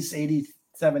 80s,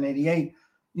 87, 88.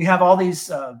 You have all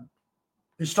these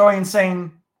historians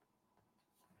saying,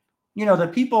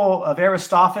 the people of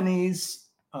Aristophanes'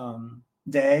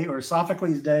 day or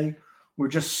Sophocles' day were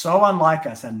just so unlike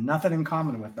us and nothing in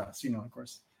common with us. Of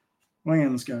course,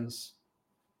 Williams goes.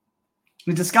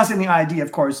 We're discussing the idea,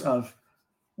 of course, of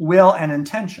will and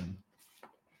intention.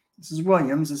 This is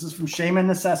Williams. This is from Shame and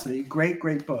Necessity. Great,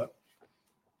 great book.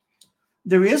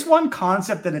 There is one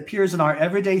concept that appears in our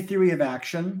everyday theory of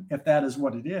action, if that is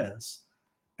what it is,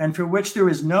 and for which there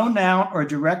is no noun or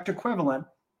direct equivalent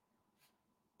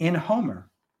in Homer,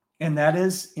 and that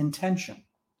is intention.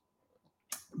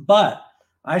 But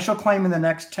I shall claim in the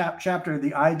next chapter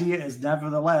the idea is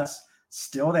nevertheless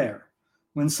still there.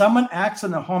 When someone acts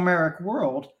in the Homeric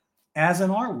world, as in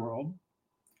our world,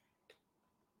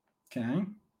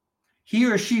 he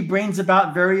or she brings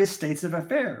about various states of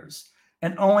affairs,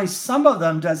 and only some of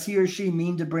them does he or she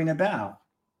mean to bring about.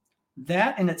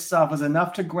 That in itself is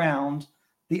enough to ground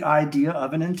the idea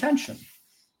of an intention.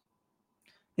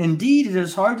 Indeed, it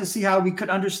is hard to see how we could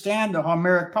understand the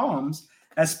Homeric poems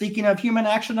as speaking of human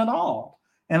action at all,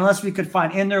 unless we could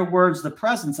find in their words the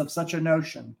presence of such a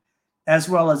notion, as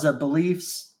well as of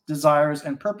beliefs, desires,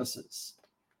 and purposes.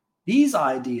 These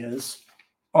ideas,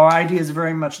 or ideas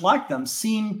very much like them,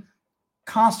 seem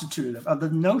constitutive of the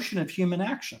notion of human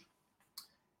action.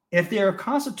 If they are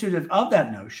constitutive of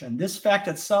that notion, this fact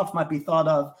itself might be thought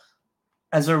of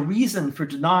as a reason for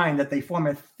denying that they form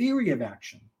a theory of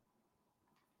action.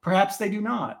 Perhaps they do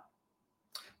not.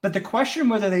 But the question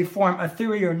whether they form a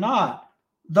theory or not,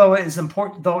 though it is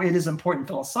important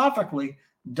philosophically,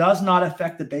 does not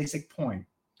affect the basic point.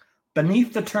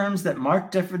 Beneath the terms that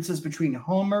mark differences between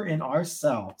Homer and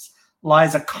ourselves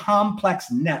lies a complex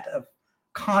net of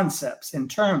concepts in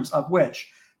terms of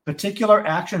which particular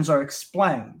actions are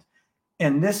explained.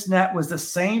 And this net was the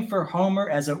same for Homer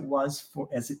as it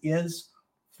is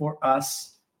for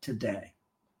us today.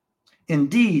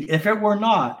 Indeed, if it were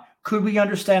not, could we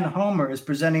understand Homer as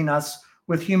presenting us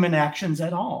with human actions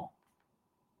at all?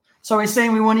 So he's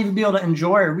saying we wouldn't even be able to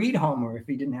enjoy or read Homer if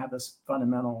he didn't have this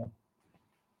fundamental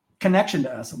connection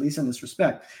to us, at least in this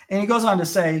respect. And he goes on to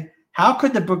say, how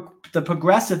could the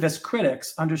progressivist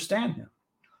critics understand him?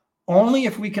 Only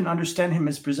if we can understand him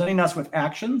as presenting us with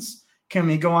actions can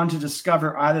we go on to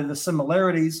discover either the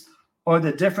similarities or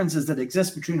the differences that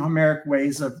exist between Homeric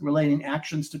ways of relating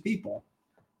actions to people,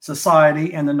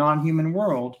 society, and the non-human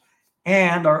world,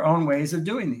 and our own ways of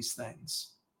doing these things.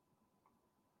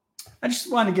 I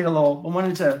just wanted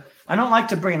to I don't like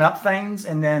to bring up things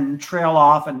and then trail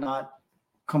off and not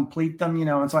complete them,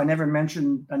 and so I never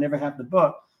have the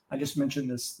book. I just mentioned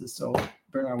this old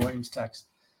Bernard Williams text.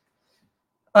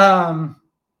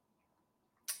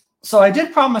 So I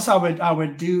did promise I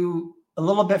would do a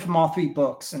little bit from all three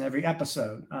books in every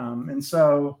episode. And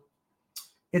so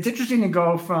it's interesting to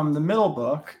go from the middle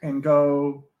book and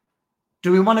go,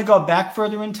 do we want to go back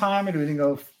further in time or do we want to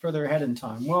go further ahead in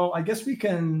time? Well, I guess we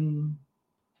can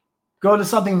go to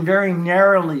something very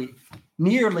nearly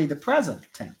the present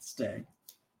tense day.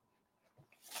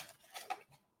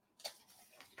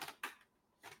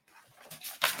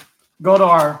 go to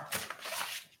our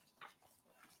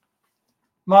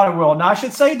modern world. Now, I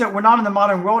should say that we're not in the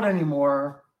modern world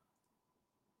anymore.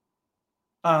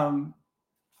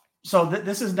 So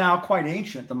this is now quite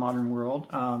ancient, the modern world.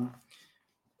 And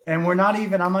I'm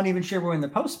not even sure we're in the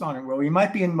postmodern world. We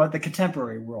might be in the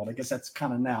contemporary world. I guess that's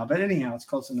kind of now. But anyhow, it's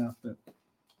close enough that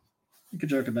we could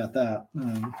joke about that.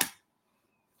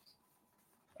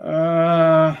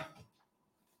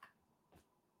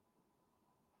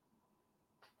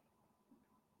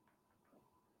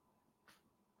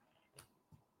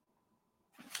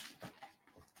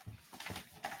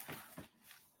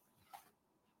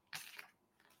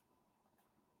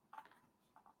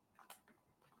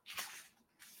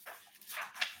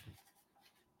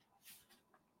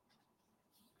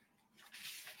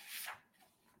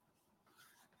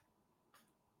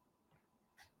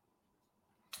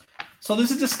 So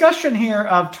there's a discussion here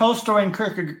of Tolstoy and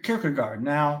Kierkegaard.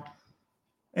 Now,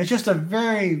 it's just a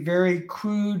very, very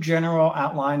crude general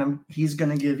outline he's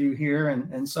going to give you here.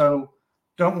 And so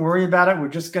don't worry about it. We're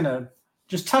just going to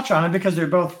just touch on it because they're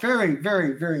both very,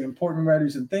 very, very important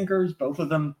writers and thinkers, both of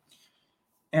them.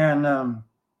 And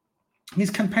he's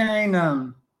comparing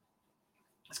them.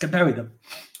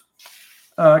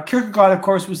 Kierkegaard, of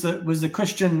course, was the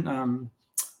Christian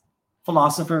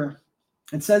philosopher.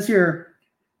 It says here,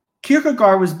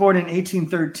 Kierkegaard was born in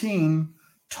 1813.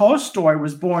 Tolstoy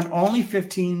was born only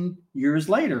 15 years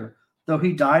later, though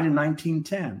he died in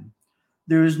 1910.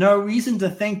 There is no reason to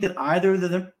think that either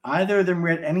of them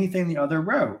read anything the other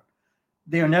wrote.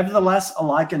 They are nevertheless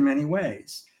alike in many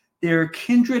ways. They are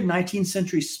kindred 19th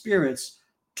century spirits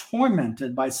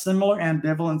tormented by similar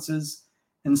ambivalences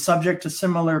and subject to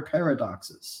similar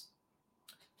paradoxes.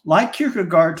 Like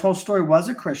Kierkegaard, Tolstoy was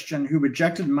a Christian who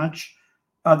rejected much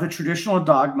of the traditional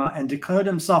dogma and declared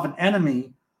himself an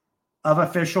enemy of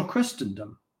official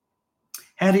Christendom.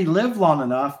 Had he lived long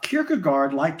enough,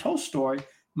 Kierkegaard, like Tolstoy,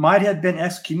 might have been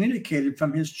excommunicated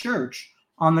from his church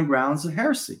on the grounds of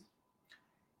heresy.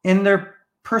 In their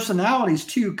personalities,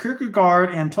 too,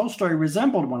 Kierkegaard and Tolstoy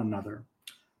resembled one another.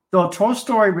 Though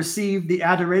Tolstoy received the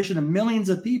adoration of millions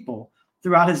of people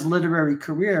throughout his literary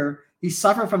career, he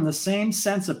suffered from the same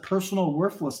sense of personal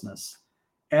worthlessness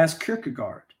as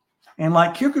Kierkegaard. And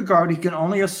like Kierkegaard, he can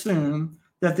only assume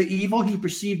that the evil he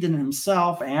perceived in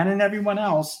himself and in everyone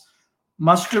else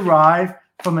must derive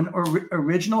from an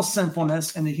original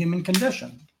sinfulness in the human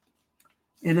condition.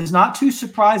 It is not too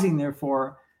surprising,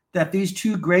 therefore, that these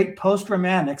two great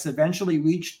post-romantics eventually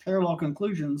reached parallel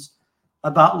conclusions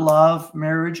about love,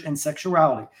 marriage, and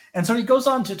sexuality. And so he goes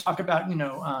on to talk about,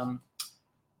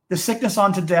 The Sickness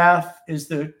Unto Death is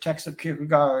the text of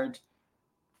Kierkegaard,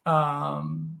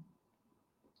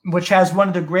 which has one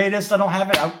of the greatest, I don't have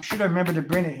it, I should have remembered to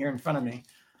bring it here in front of me,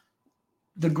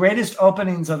 the greatest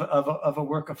openings of a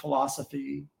work of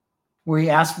philosophy, where he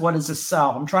asks, what is a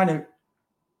self?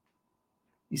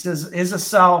 He says, is a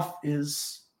self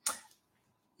is,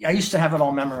 I used to have it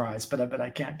all memorized, but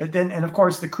I can't. But then, and of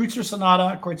course, the Kreutzer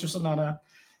Sonata,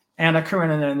 and a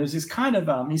Karenina, and there's this kind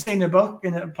of, he's saying they're both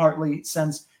in a partly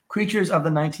sense creatures of the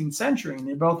 19th century, and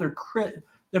they're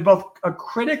both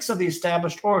critics of the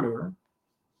established order.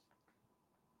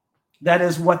 That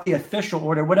is what the official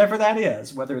order, whatever that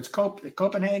is, whether it's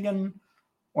Copenhagen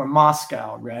or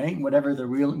Moscow, right? Whatever the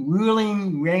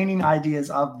reigning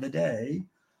ideas of the day,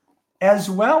 as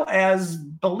well as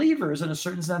believers in a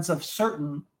certain sense of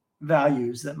certain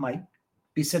values that might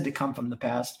be said to come from the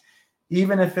past,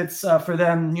 even if it's for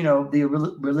them, the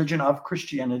religion of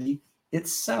Christianity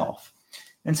itself.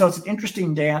 And so it's an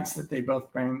interesting dance that they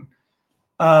both bring.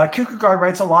 Kierkegaard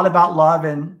writes a lot about love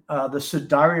in the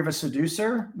Diary of a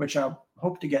Seducer, which I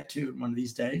hope to get to one of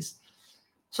these days.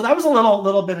 So that was a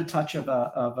little bit of touch of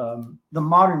the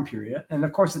modern period. And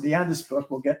of course, at the end of this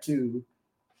book, we'll get to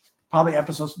probably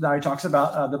episodes that he talks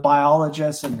about the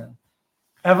biologists and the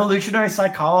evolutionary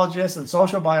psychologists and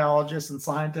social biologists and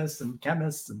scientists and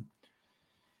chemists and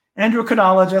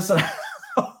endocrinologists and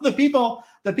the people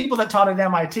that taught at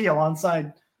MIT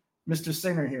alongside Mr.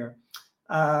 Singer here.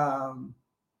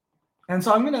 And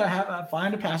so I'm going to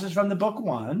find a passage from the book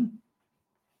one,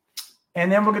 and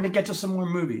then we're going to get to some more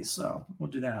movies. So we'll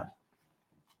do that.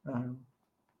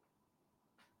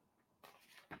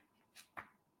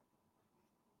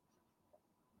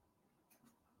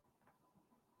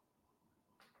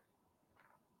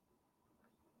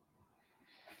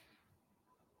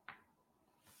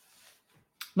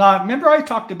 Now, remember I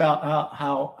talked about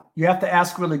how you have to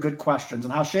ask really good questions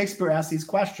and how Shakespeare asked these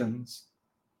questions.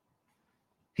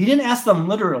 He didn't ask them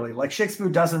literally, like Shakespeare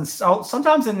doesn't. So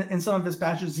sometimes in some of his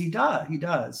passages, he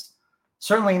does.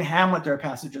 Certainly in Hamlet, there are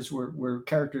passages where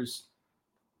characters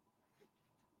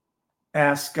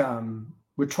ask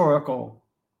rhetorical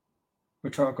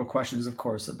questions, of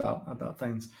course, about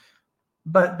things,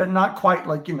 but not quite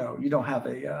like, you don't have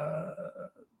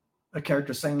a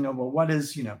character saying, no, well, what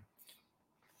is,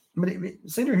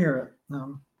 Sater here.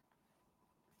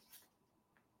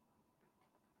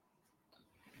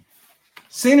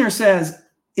 Sater says,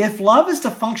 if love is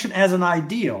to function as an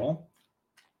ideal,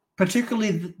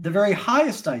 particularly the very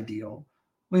highest ideal,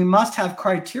 we must have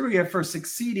criteria for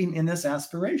succeeding in this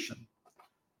aspiration.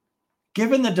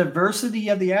 Given the diversity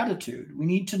of the attitude, we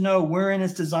need to know wherein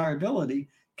its desirability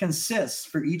consists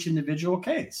for each individual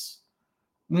case.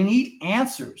 We need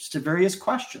answers to various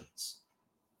questions.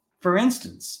 For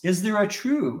instance, is there a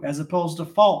true as opposed to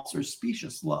false or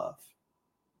specious love?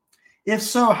 If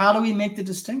so, how do we make the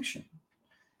distinction?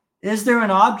 Is there an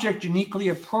object uniquely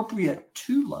appropriate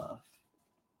to love?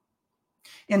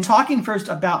 In talking first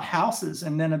about houses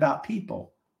and then about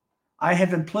people, I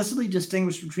have implicitly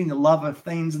distinguished between the love of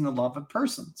things and the love of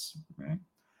persons. Right?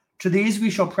 To these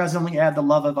we shall presently add the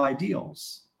love of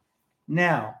ideals.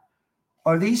 Now,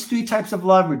 are these three types of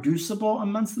love reducible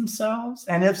amongst themselves?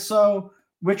 And if so,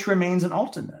 which remains an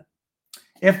ultimate?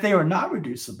 If they are not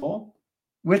reducible,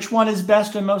 which one is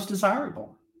best and most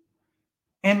desirable?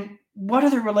 And what are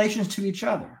the relations to each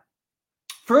other?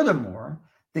 Furthermore,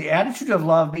 the attitude of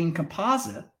love being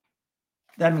composite,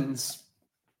 that means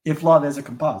if love is a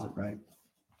composite, right?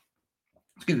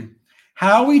 Excuse me.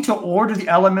 How are we to order the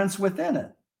elements within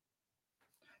it?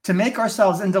 To make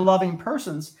ourselves into loving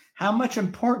persons, how much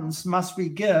importance must we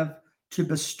give to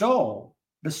bestowal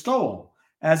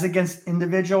as against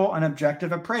individual and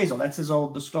objective appraisal? That's his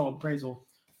old bestowal appraisal,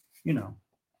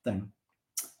 thing.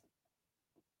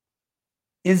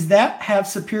 Is that have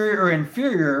superior or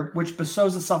inferior, which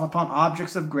bestows itself upon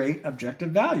objects of great objective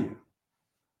value,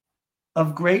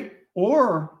 of great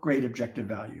or great objective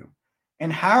value?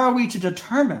 And how are we to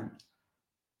determine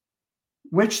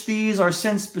which these are,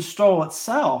 since bestowal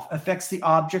itself affects the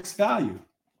object's value?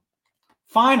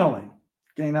 Finally,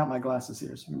 getting out my glasses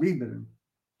here, so read it.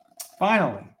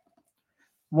 Finally,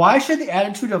 why should the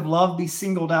attitude of love be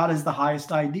singled out as the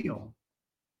highest ideal?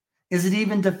 Is it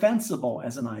even defensible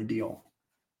as an ideal?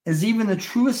 Is even the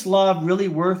truest love really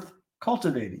worth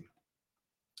cultivating?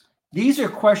 These are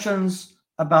questions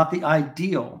about the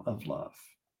ideal of love.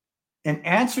 In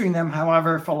answering them,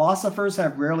 however, philosophers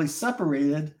have rarely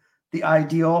separated the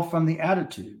ideal from the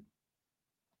attitude.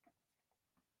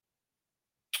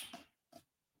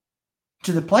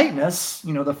 To the Platonists,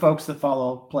 the folks that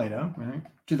follow Plato, right?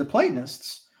 To the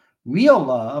Platonists, real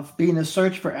love, being a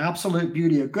search for absolute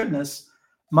beauty or goodness,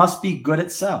 must be good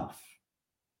itself.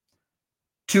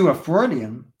 To a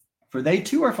Freudian, for they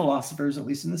too are philosophers, at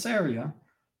least in this area,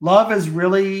 love is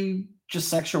really just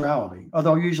sexuality,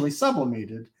 although usually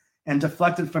sublimated and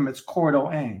deflected from its cordial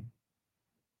aim.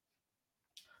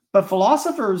 But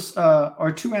philosophers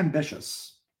are too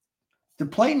ambitious. The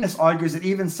Platonist argues that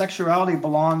even sexuality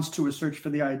belongs to a search for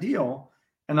the ideal,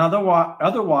 and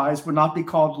otherwise would not be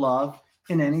called love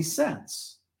in any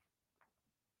sense.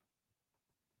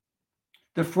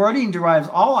 The Freudian derives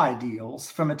all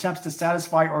ideals from attempts to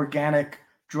satisfy organic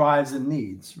drives and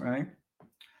needs, right?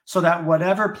 So that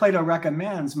whatever Plato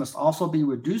recommends must also be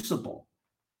reducible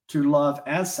to love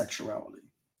as sexuality.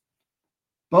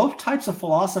 Both types of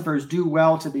philosophers do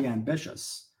well to be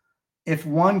ambitious. If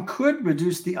one could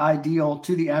reduce the ideal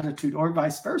to the attitude or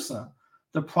vice versa,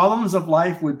 the problems of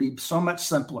life would be so much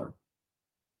simpler.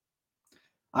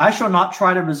 I shall not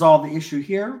try to resolve the issue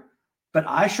here, but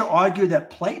I shall argue that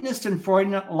Platonist and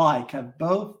Freudian alike have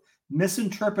both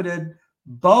misinterpreted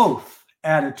both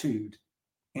attitude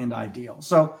and ideal.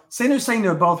 So Sater's saying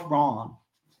they're both wrong.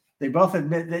 They both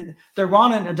admit they're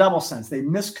wrong in a double sense. They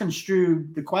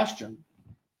misconstrued the question.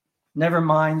 Never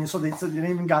mind. So they didn't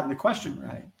even gotten the question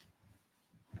right.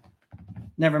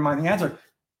 Never mind the answer,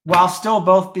 while still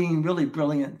both being really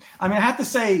brilliant. I mean, I have to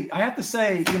say,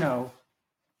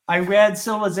 I read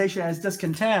Civilization as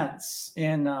Discontents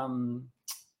in,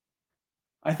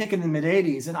 I think in the mid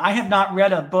 80s, and I have not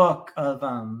read a book of,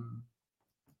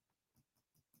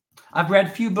 I've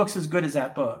read few books as good as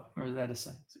that book, or that is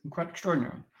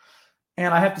extraordinary.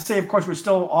 And I have to say, of course, we're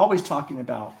still always talking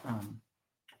about,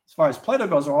 as far as Plato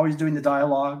goes, we're always doing the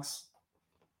dialogues,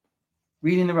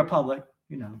 reading the Republic,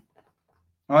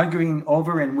 arguing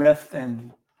over and with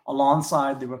and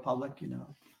alongside the Republic,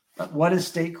 But what is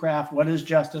statecraft? What is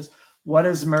justice? What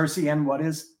is mercy? And what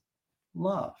is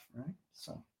love, right?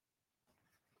 So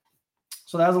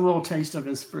that was a little taste of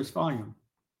his first volume.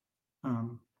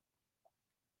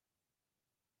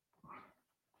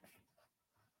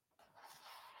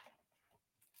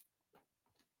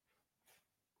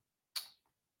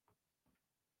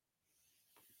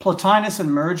 Plotinus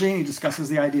and merging. He discusses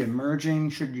the idea of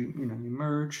merging. Should you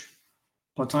merge?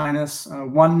 Plotinus,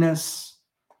 oneness,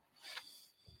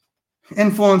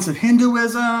 influence of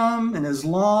Hinduism and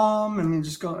Islam. I mean,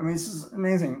 this is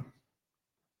amazing.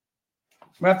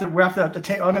 We have to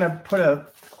take. I'm going to put a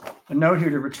note here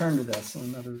to return to this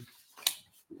in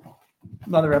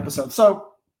another episode.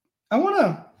 So I want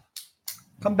to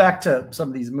come back to some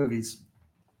of these movies.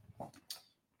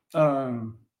 I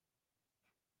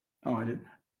did.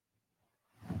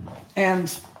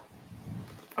 And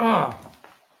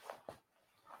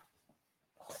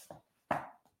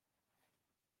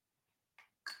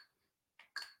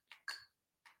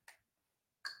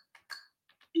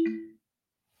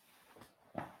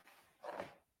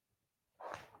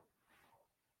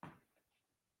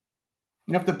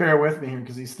you have to bear with me here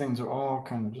because these things are all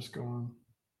kind of just going.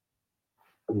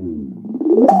 All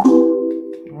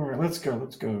right, let's go.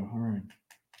 All right.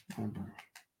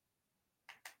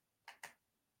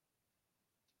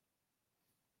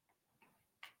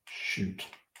 Shoot.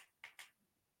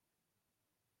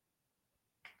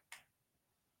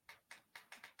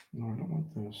 No, I don't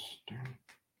want this. Damn.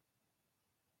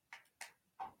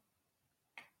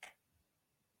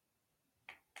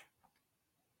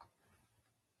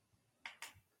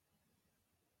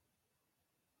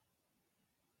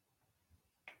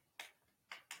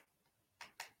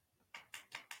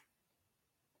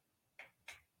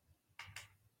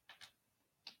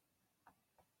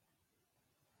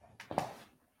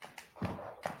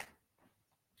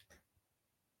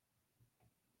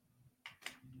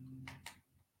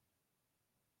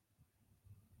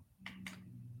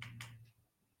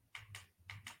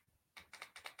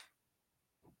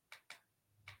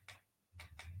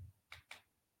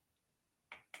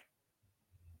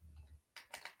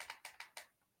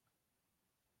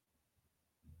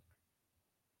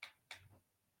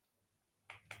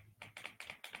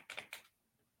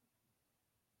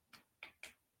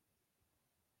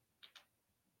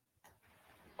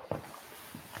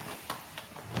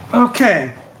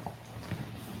 Okay.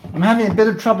 I'm having a bit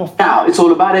of trouble. Now it's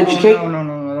all about education.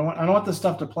 No. I don't want this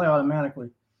stuff to play automatically.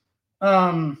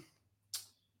 Finding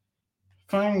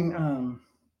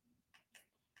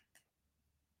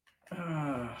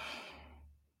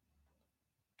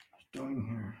doing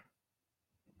here.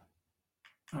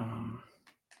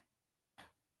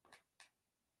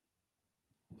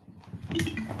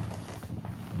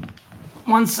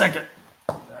 1 second.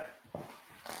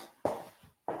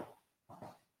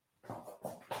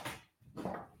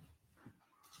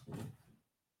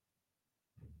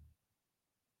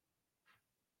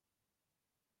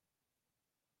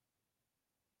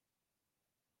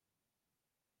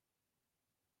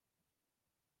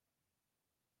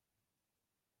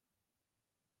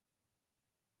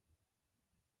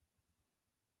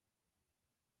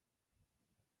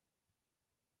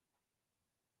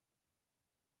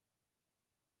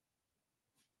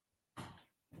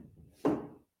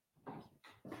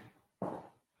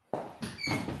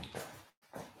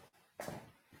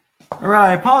 All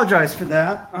right, I apologize for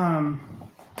that.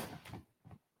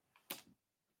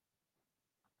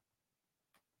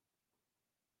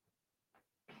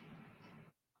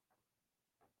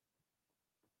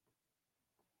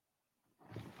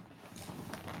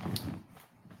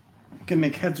 Can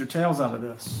make heads or tails out of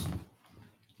this.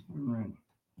 All right.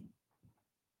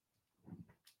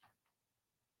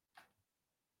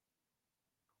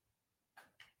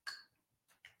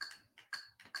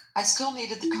 I still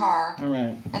needed the car. All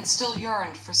right. And still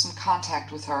yearned for some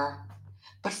contact with her.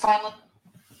 But finally,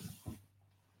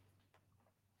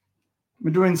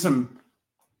 we're doing some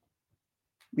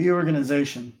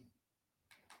reorganization.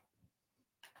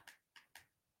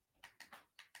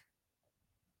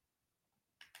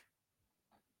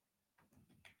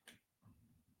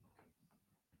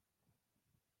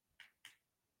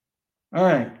 All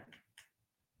right.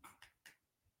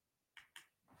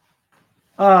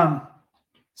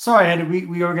 Sorry, I had to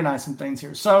reorganize some things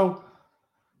here. So,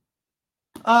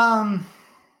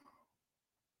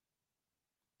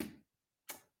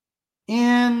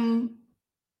 in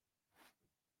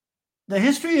the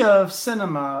history of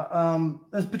cinema,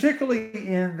 particularly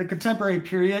in the contemporary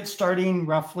period, starting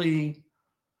roughly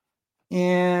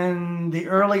in the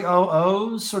early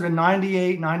 00s, sort of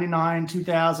 98, 99,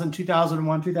 2000,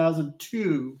 2001,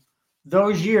 2002,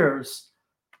 those years,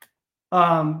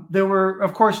 there were,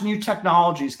 of course, new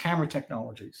technologies, camera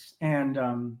technologies,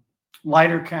 and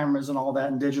lighter cameras and all that,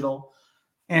 and digital.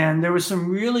 And there was some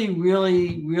really,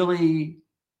 really, really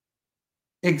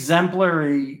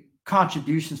exemplary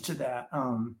contributions to that.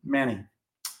 Many.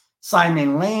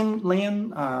 Simon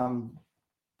Lane, and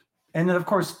then, of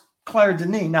course, Claire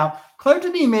Denis. Now, Claire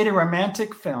Denis made a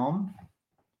romantic film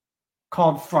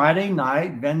called Friday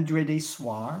Night, Vendredi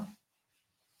Soir,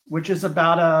 which is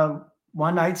about a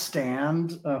one-night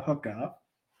stand, a hookup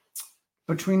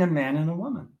between a man and a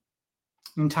woman.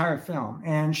 Entire film.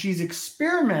 And she's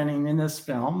experimenting in this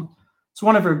film. It's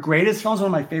one of her greatest films, one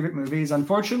of my favorite movies.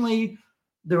 Unfortunately,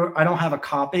 I don't have a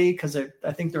copy because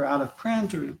I think they're out of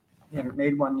print or they haven't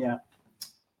made one yet.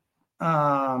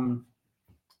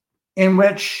 In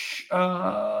which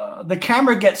the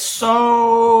camera gets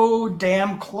so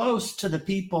damn close to the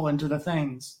people and to the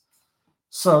things.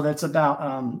 So that's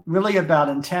about really about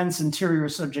intense interior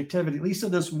subjectivity, at least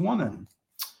of this woman.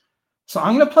 So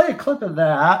I'm going to play a clip of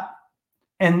that.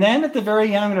 And then at the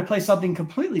very end, I'm going to play something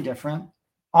completely different.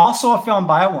 Also a film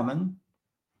by a woman,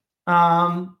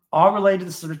 all related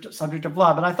to the subject of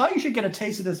love. But I thought you should get a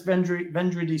taste of this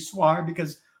Vendredi Soir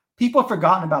because people have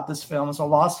forgotten about this film. It's a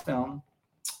lost film.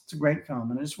 It's a great film.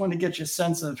 And I just wanted to get you a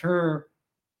sense of her.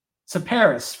 It's a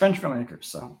Paris, French filmmaker.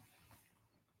 So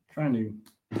trying to.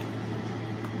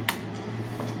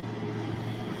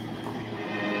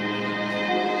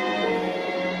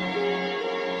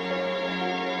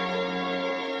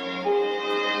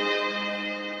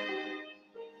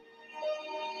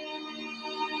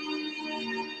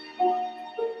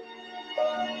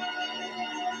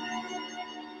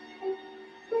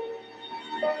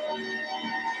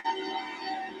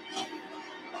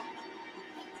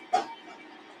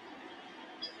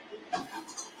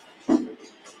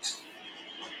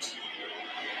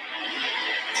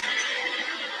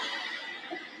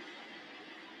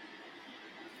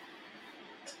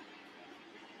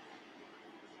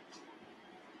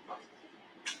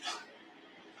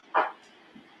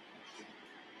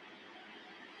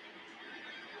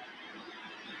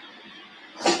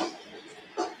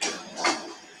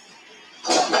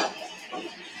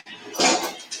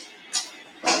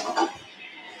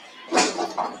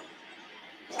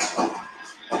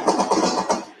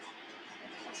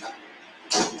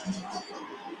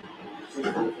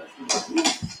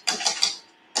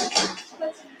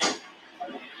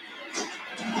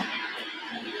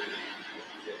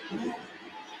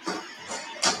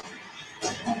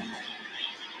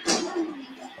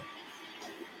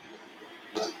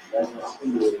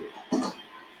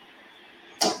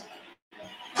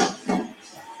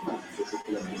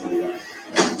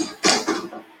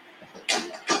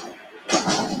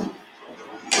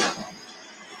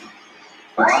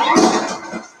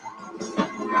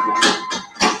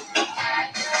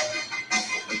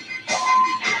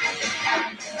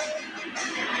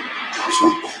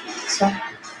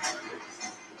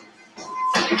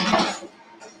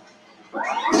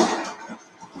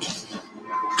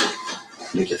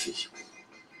 Le café.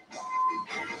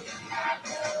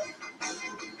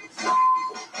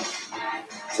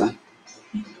 Ça?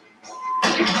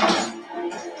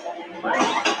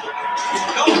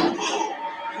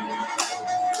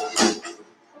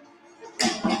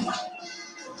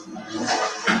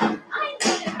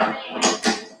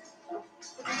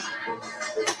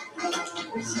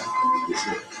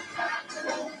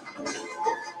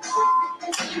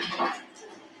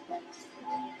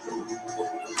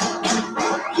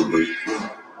 Oui.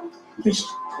 Oui.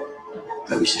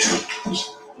 Bah oui, c'est chaud. Oui.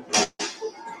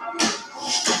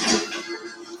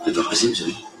 Vous n'êtes pas pressé, vous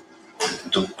savez.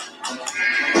 Attends.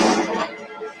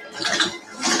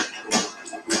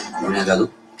 Vous voulez un verre d'eau?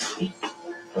 Oui.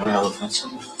 Vous voulez un verre d'eau froide?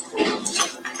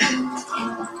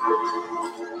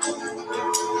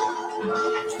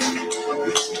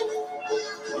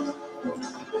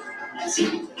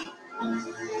 Merci.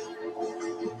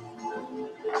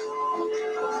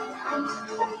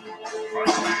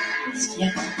 Qu'est-ce qu'il y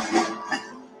a?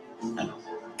 Alors.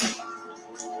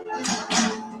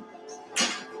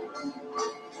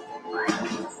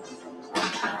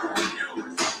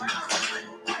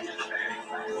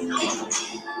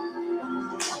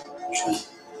 Choisis.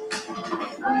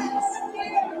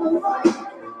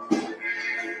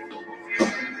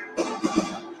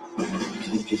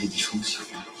 Quel est le différent aussi?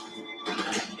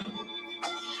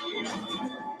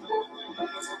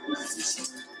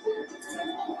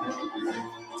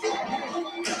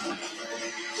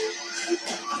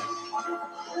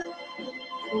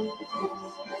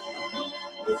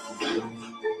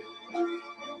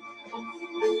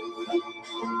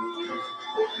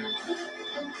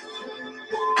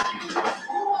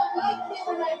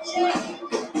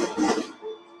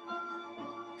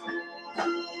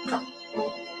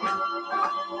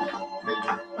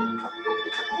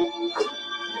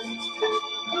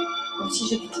 Si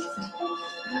j'ai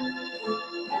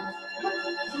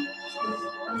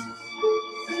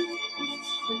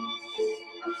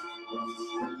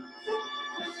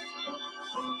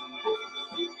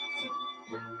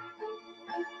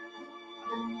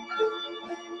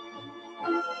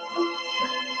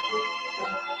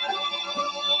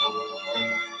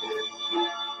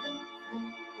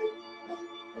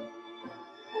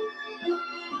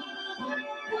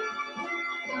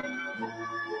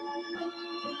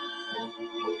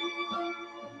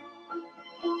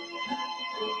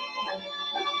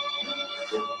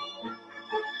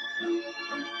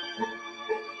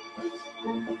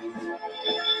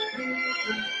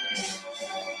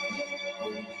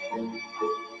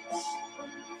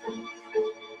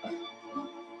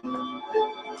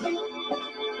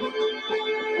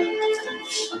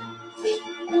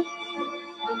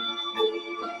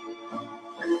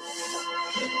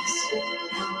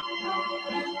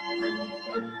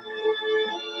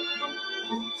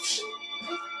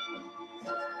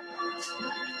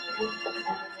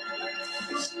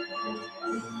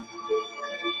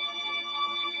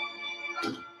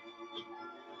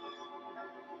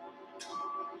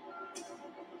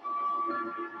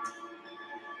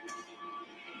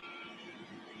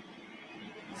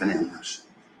Venenosa.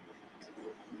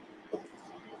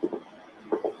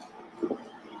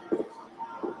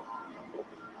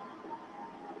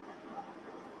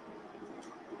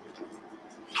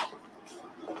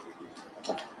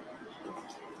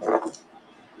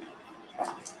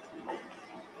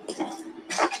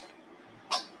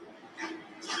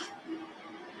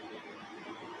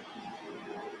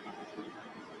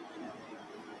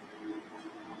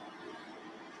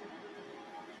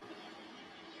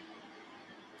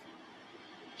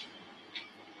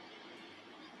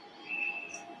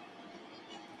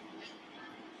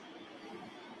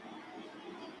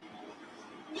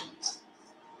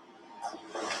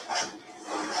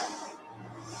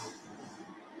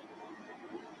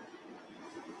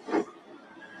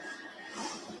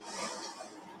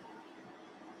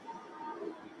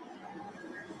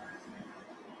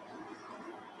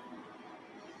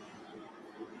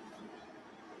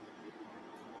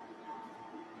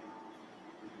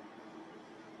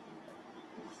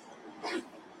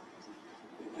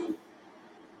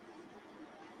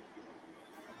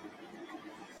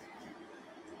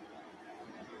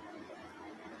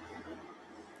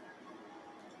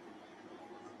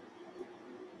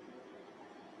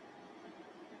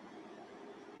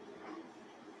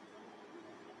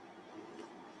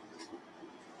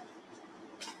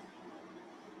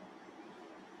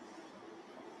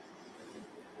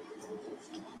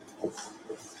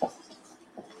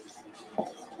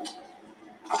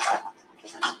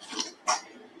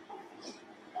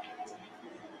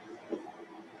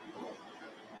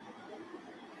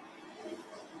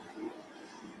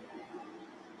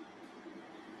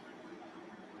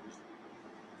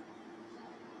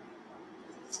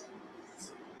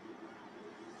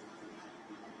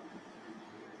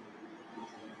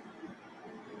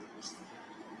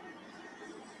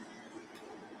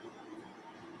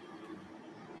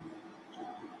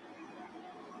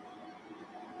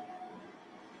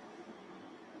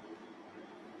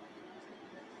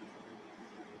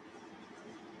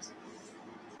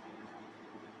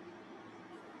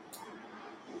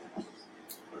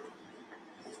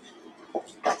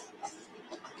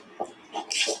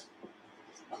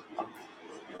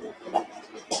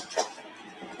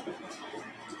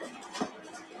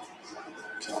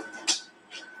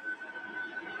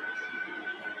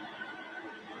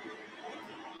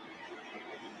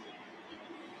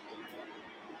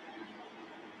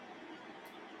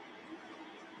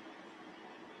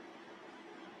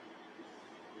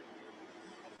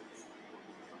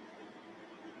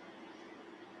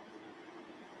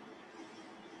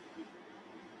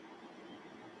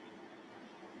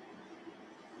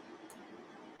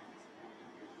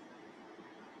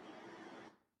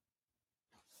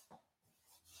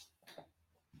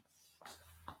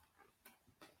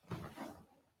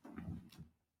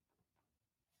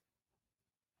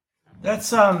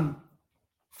 That's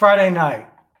Friday Night,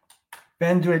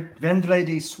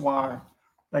 Vendredi Soir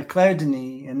by Claire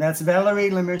Denis, and that's Valérie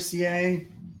Lemercier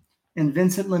and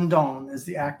Vincent Lindon as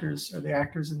the actors in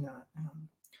that.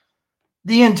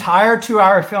 The entire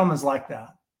 2-hour film is like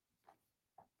that.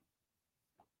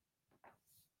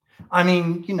 I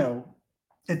mean, you know,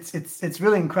 it's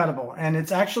really incredible, and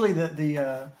it's actually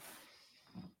the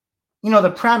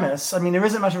premise. I mean, there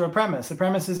isn't much of a premise. The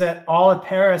premise is that all of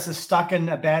Paris is stuck in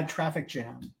a bad traffic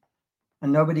jam,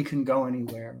 and nobody can go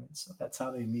anywhere. So that's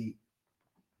how they meet.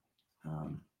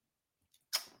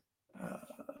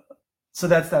 So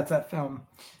that's that film.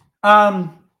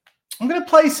 I'm going to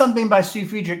play something by Sue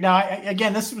Friedrich. Now,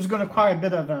 again, this was going to require a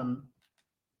bit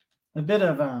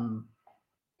of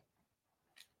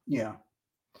yeah.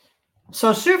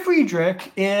 So Sue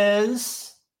Friedrich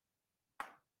is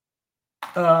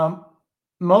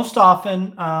most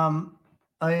often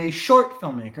a short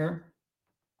filmmaker.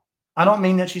 I don't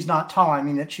mean that she's not tall. I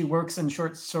mean that she works in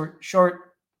short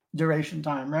duration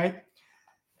time, right?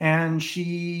 And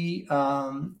she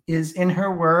is in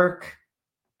her work,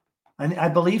 and I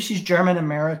believe she's German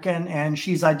American, and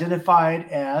she's identified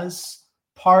as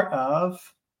part of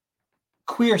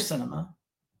queer cinema.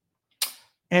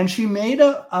 And she made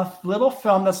a little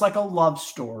film that's like a love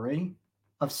story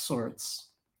of sorts,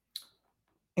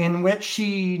 in which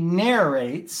she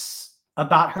narrates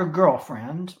about her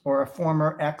girlfriend or a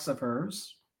former ex of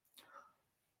hers.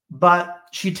 But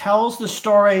she tells the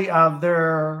story of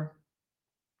their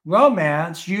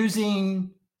romance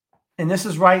using, and this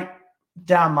is right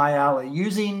down my alley,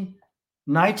 using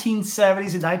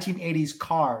 1970s and 1980s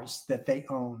cars that they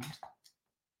owned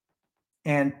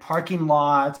and parking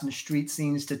lots and street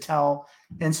scenes to tell.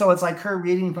 And so it's like her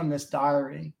reading from this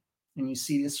diary, and you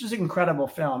see it's just an incredible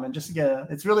film. And just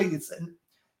there's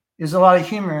a lot of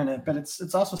humor in it, but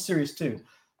it's also serious too,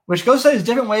 which goes to there's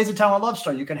different ways of telling a love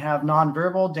story. You can have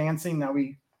nonverbal dancing.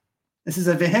 This is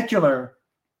a vehicular.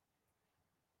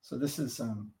 So this is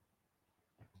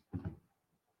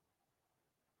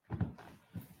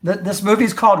this movie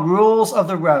is called Rules of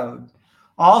the Road.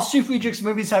 All Sue Friedrich's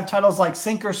movies have titles like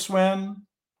Sink or Swim,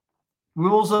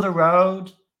 Rules of the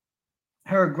Road.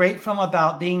 Her great film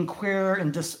about being queer in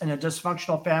a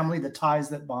dysfunctional family, The Ties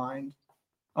That Bind.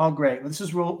 All great. This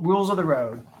is Rules of the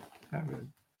Road.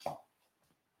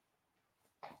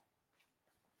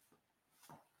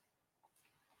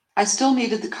 I still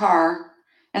needed the car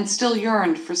and still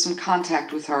yearned for some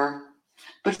contact with her,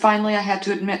 but finally I had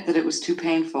to admit that it was too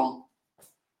painful.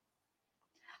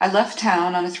 I left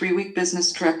town on a 3-week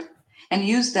business trip and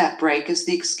used that break as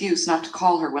the excuse not to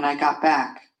call her when I got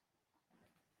back.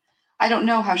 I don't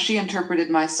know how she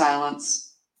interpreted my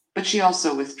silence, but she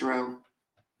also withdrew.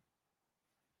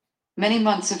 Many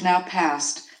months have now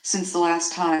passed since the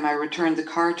last time I returned the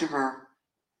car to her,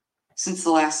 since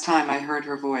the last time I heard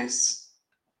her voice.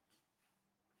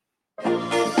 I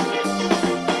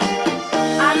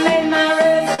made my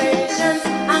reservations.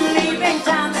 I'm leaving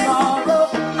town tomorrow.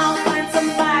 I'll find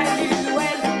somebody new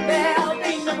and there'll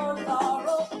be no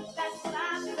sorrow. That's what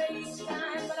I say each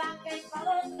time, but I can't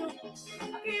follow through.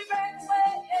 I keep running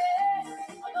away,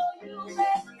 although you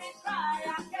make me cry. I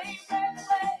can't run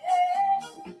away.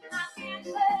 I can't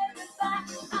live inside.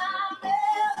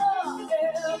 I'll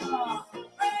never run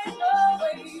away from you.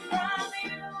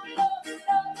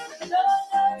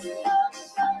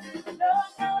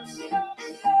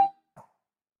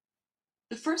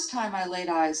 The first time I laid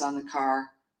eyes on the car,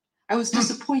 I was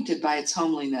disappointed by its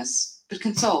homeliness, but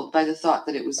consoled by the thought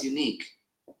that it was unique.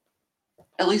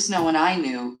 At least no one I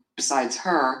knew, besides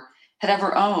her, had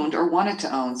ever owned or wanted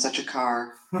to own such a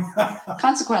car.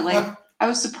 Consequently, I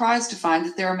was surprised to find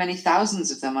that there are many thousands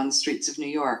of them on the streets of New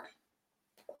York.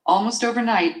 Almost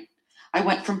overnight, I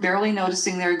went from barely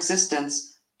noticing their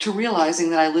existence to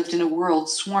realizing that I lived in a world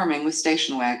swarming with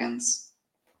station wagons.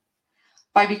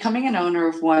 By becoming an owner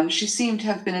of one, she seemed to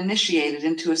have been initiated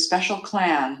into a special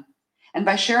clan, and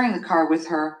by sharing the car with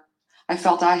her, I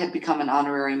felt I had become an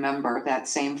honorary member of that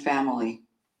same family.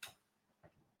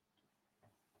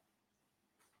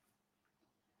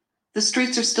 The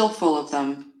streets are still full of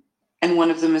them, and one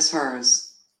of them is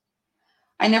hers.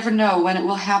 I never know when it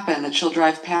will happen that she'll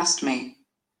drive past me.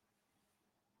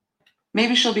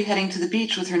 Maybe she'll be heading to the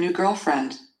beach with her new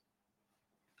girlfriend.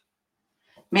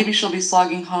 Maybe she'll be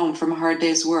slogging home from a hard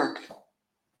day's work.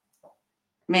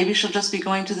 Maybe she'll just be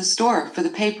going to the store for the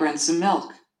paper and some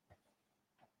milk.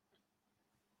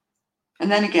 And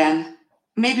then again,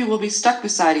 maybe we'll be stuck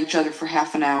beside each other for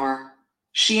half an hour,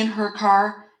 she in her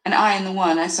car and I in the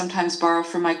one I sometimes borrow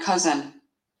from my cousin,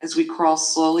 as we crawl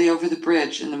slowly over the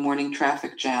bridge in the morning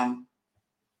traffic jam.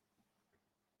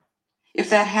 If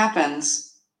that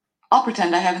happens, I'll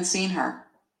pretend I haven't seen her.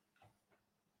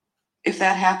 If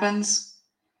that happens,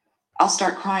 I'll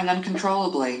start crying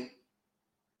uncontrollably.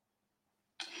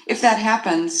 If that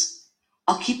happens,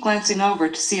 I'll keep glancing over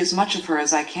to see as much of her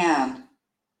as I can.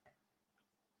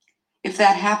 If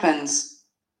that happens,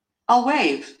 I'll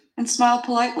wave and smile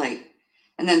politely,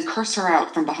 and then curse her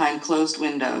out from behind closed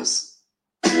windows.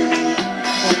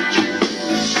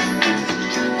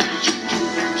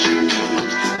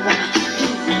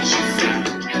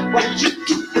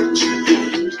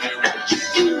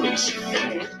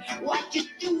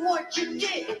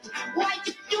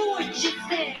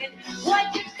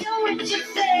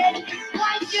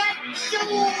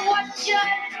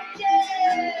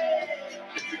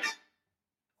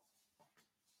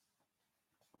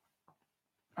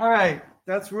 All right,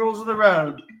 that's Rules of the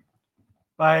Road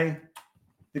by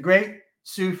the great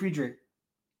Sue Friedrich.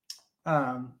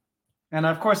 And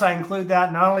of course, I include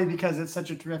that not only because it's such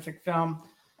a terrific film.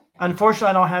 Unfortunately,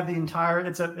 I don't have the entire.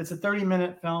 It's a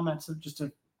 30-minute film. It's just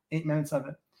 8 minutes of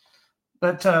it.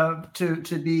 But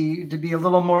to be a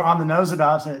little more on the nose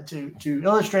about it, to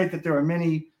illustrate that there are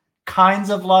many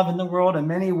kinds of love in the world and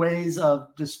many ways of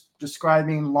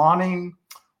describing longing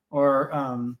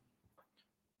or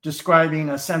describing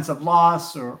a sense of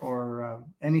loss or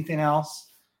anything else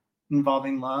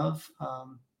involving love.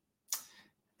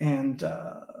 And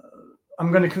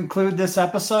I'm going to conclude this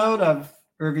episode of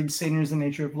Irving Senior's The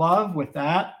Nature of Love with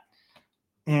that.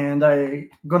 And I'm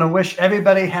going to wish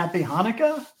everybody happy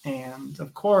Hanukkah. And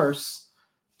of course,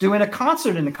 doing a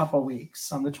concert in a couple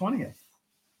weeks on the 20th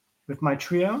with my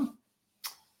trio.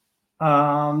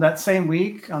 That same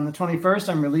week, on the 21st,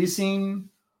 I'm releasing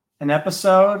an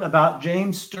episode about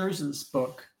James Sturz's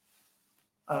book.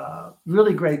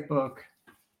 Really great book.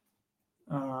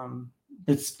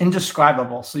 It's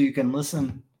indescribable, so you can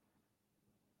listen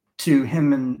to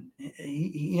him, and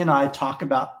he and I talk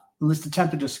about, let's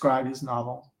attempt to describe his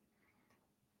novel.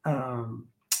 I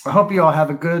hope you all have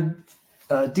a good,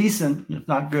 decent, if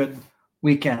not good,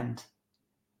 weekend.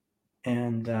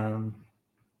 And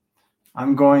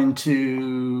I'm going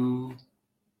to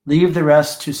leave the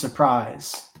rest to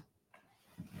surprise.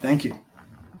 Thank you.